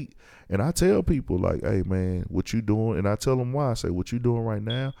that hate, and I tell people like, hey man, what you doing? And I tell them why. I say, what you doing right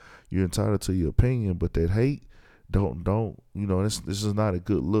now? You're entitled to your opinion, but that hate, don't. This is not a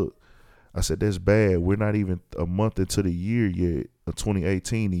good look. I said, that's bad. We're not even a month into the year yet of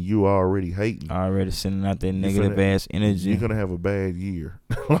 2018, and you already hating. Already sending out that negative ass energy. You're gonna have a bad year.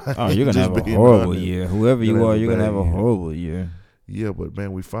 Oh, you're gonna Just have a being horrible honest. year. Whoever You're you gonna are, have a you're gonna have a bad year. horrible year. Yeah, but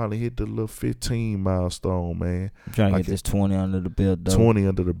man, we finally hit the little 15 milestone, man. I'm trying to Like get this 20 under the belt, though. 20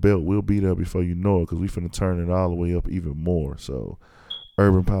 under the belt. We'll be there before you know it, because we finna turn it all the way up even more. So,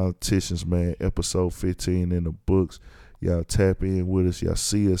 Urban Politicians, man, episode 15 in the books. Y'all tap in with us. Y'all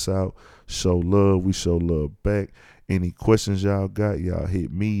see us out. Show love. We show love back. Any questions y'all got, y'all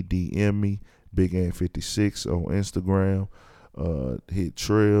hit me, DM me, Big Ant 56 on Instagram. Hit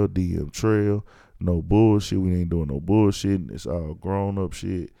Trail, DM Trail. No bullshit. We ain't doing no bullshit. It's all grown up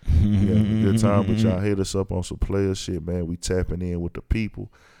shit. We having a good time, but y'all hit us up on some player shit, man. We tapping in with the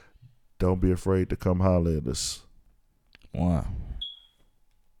people. Don't be afraid to come holler at us. Wow.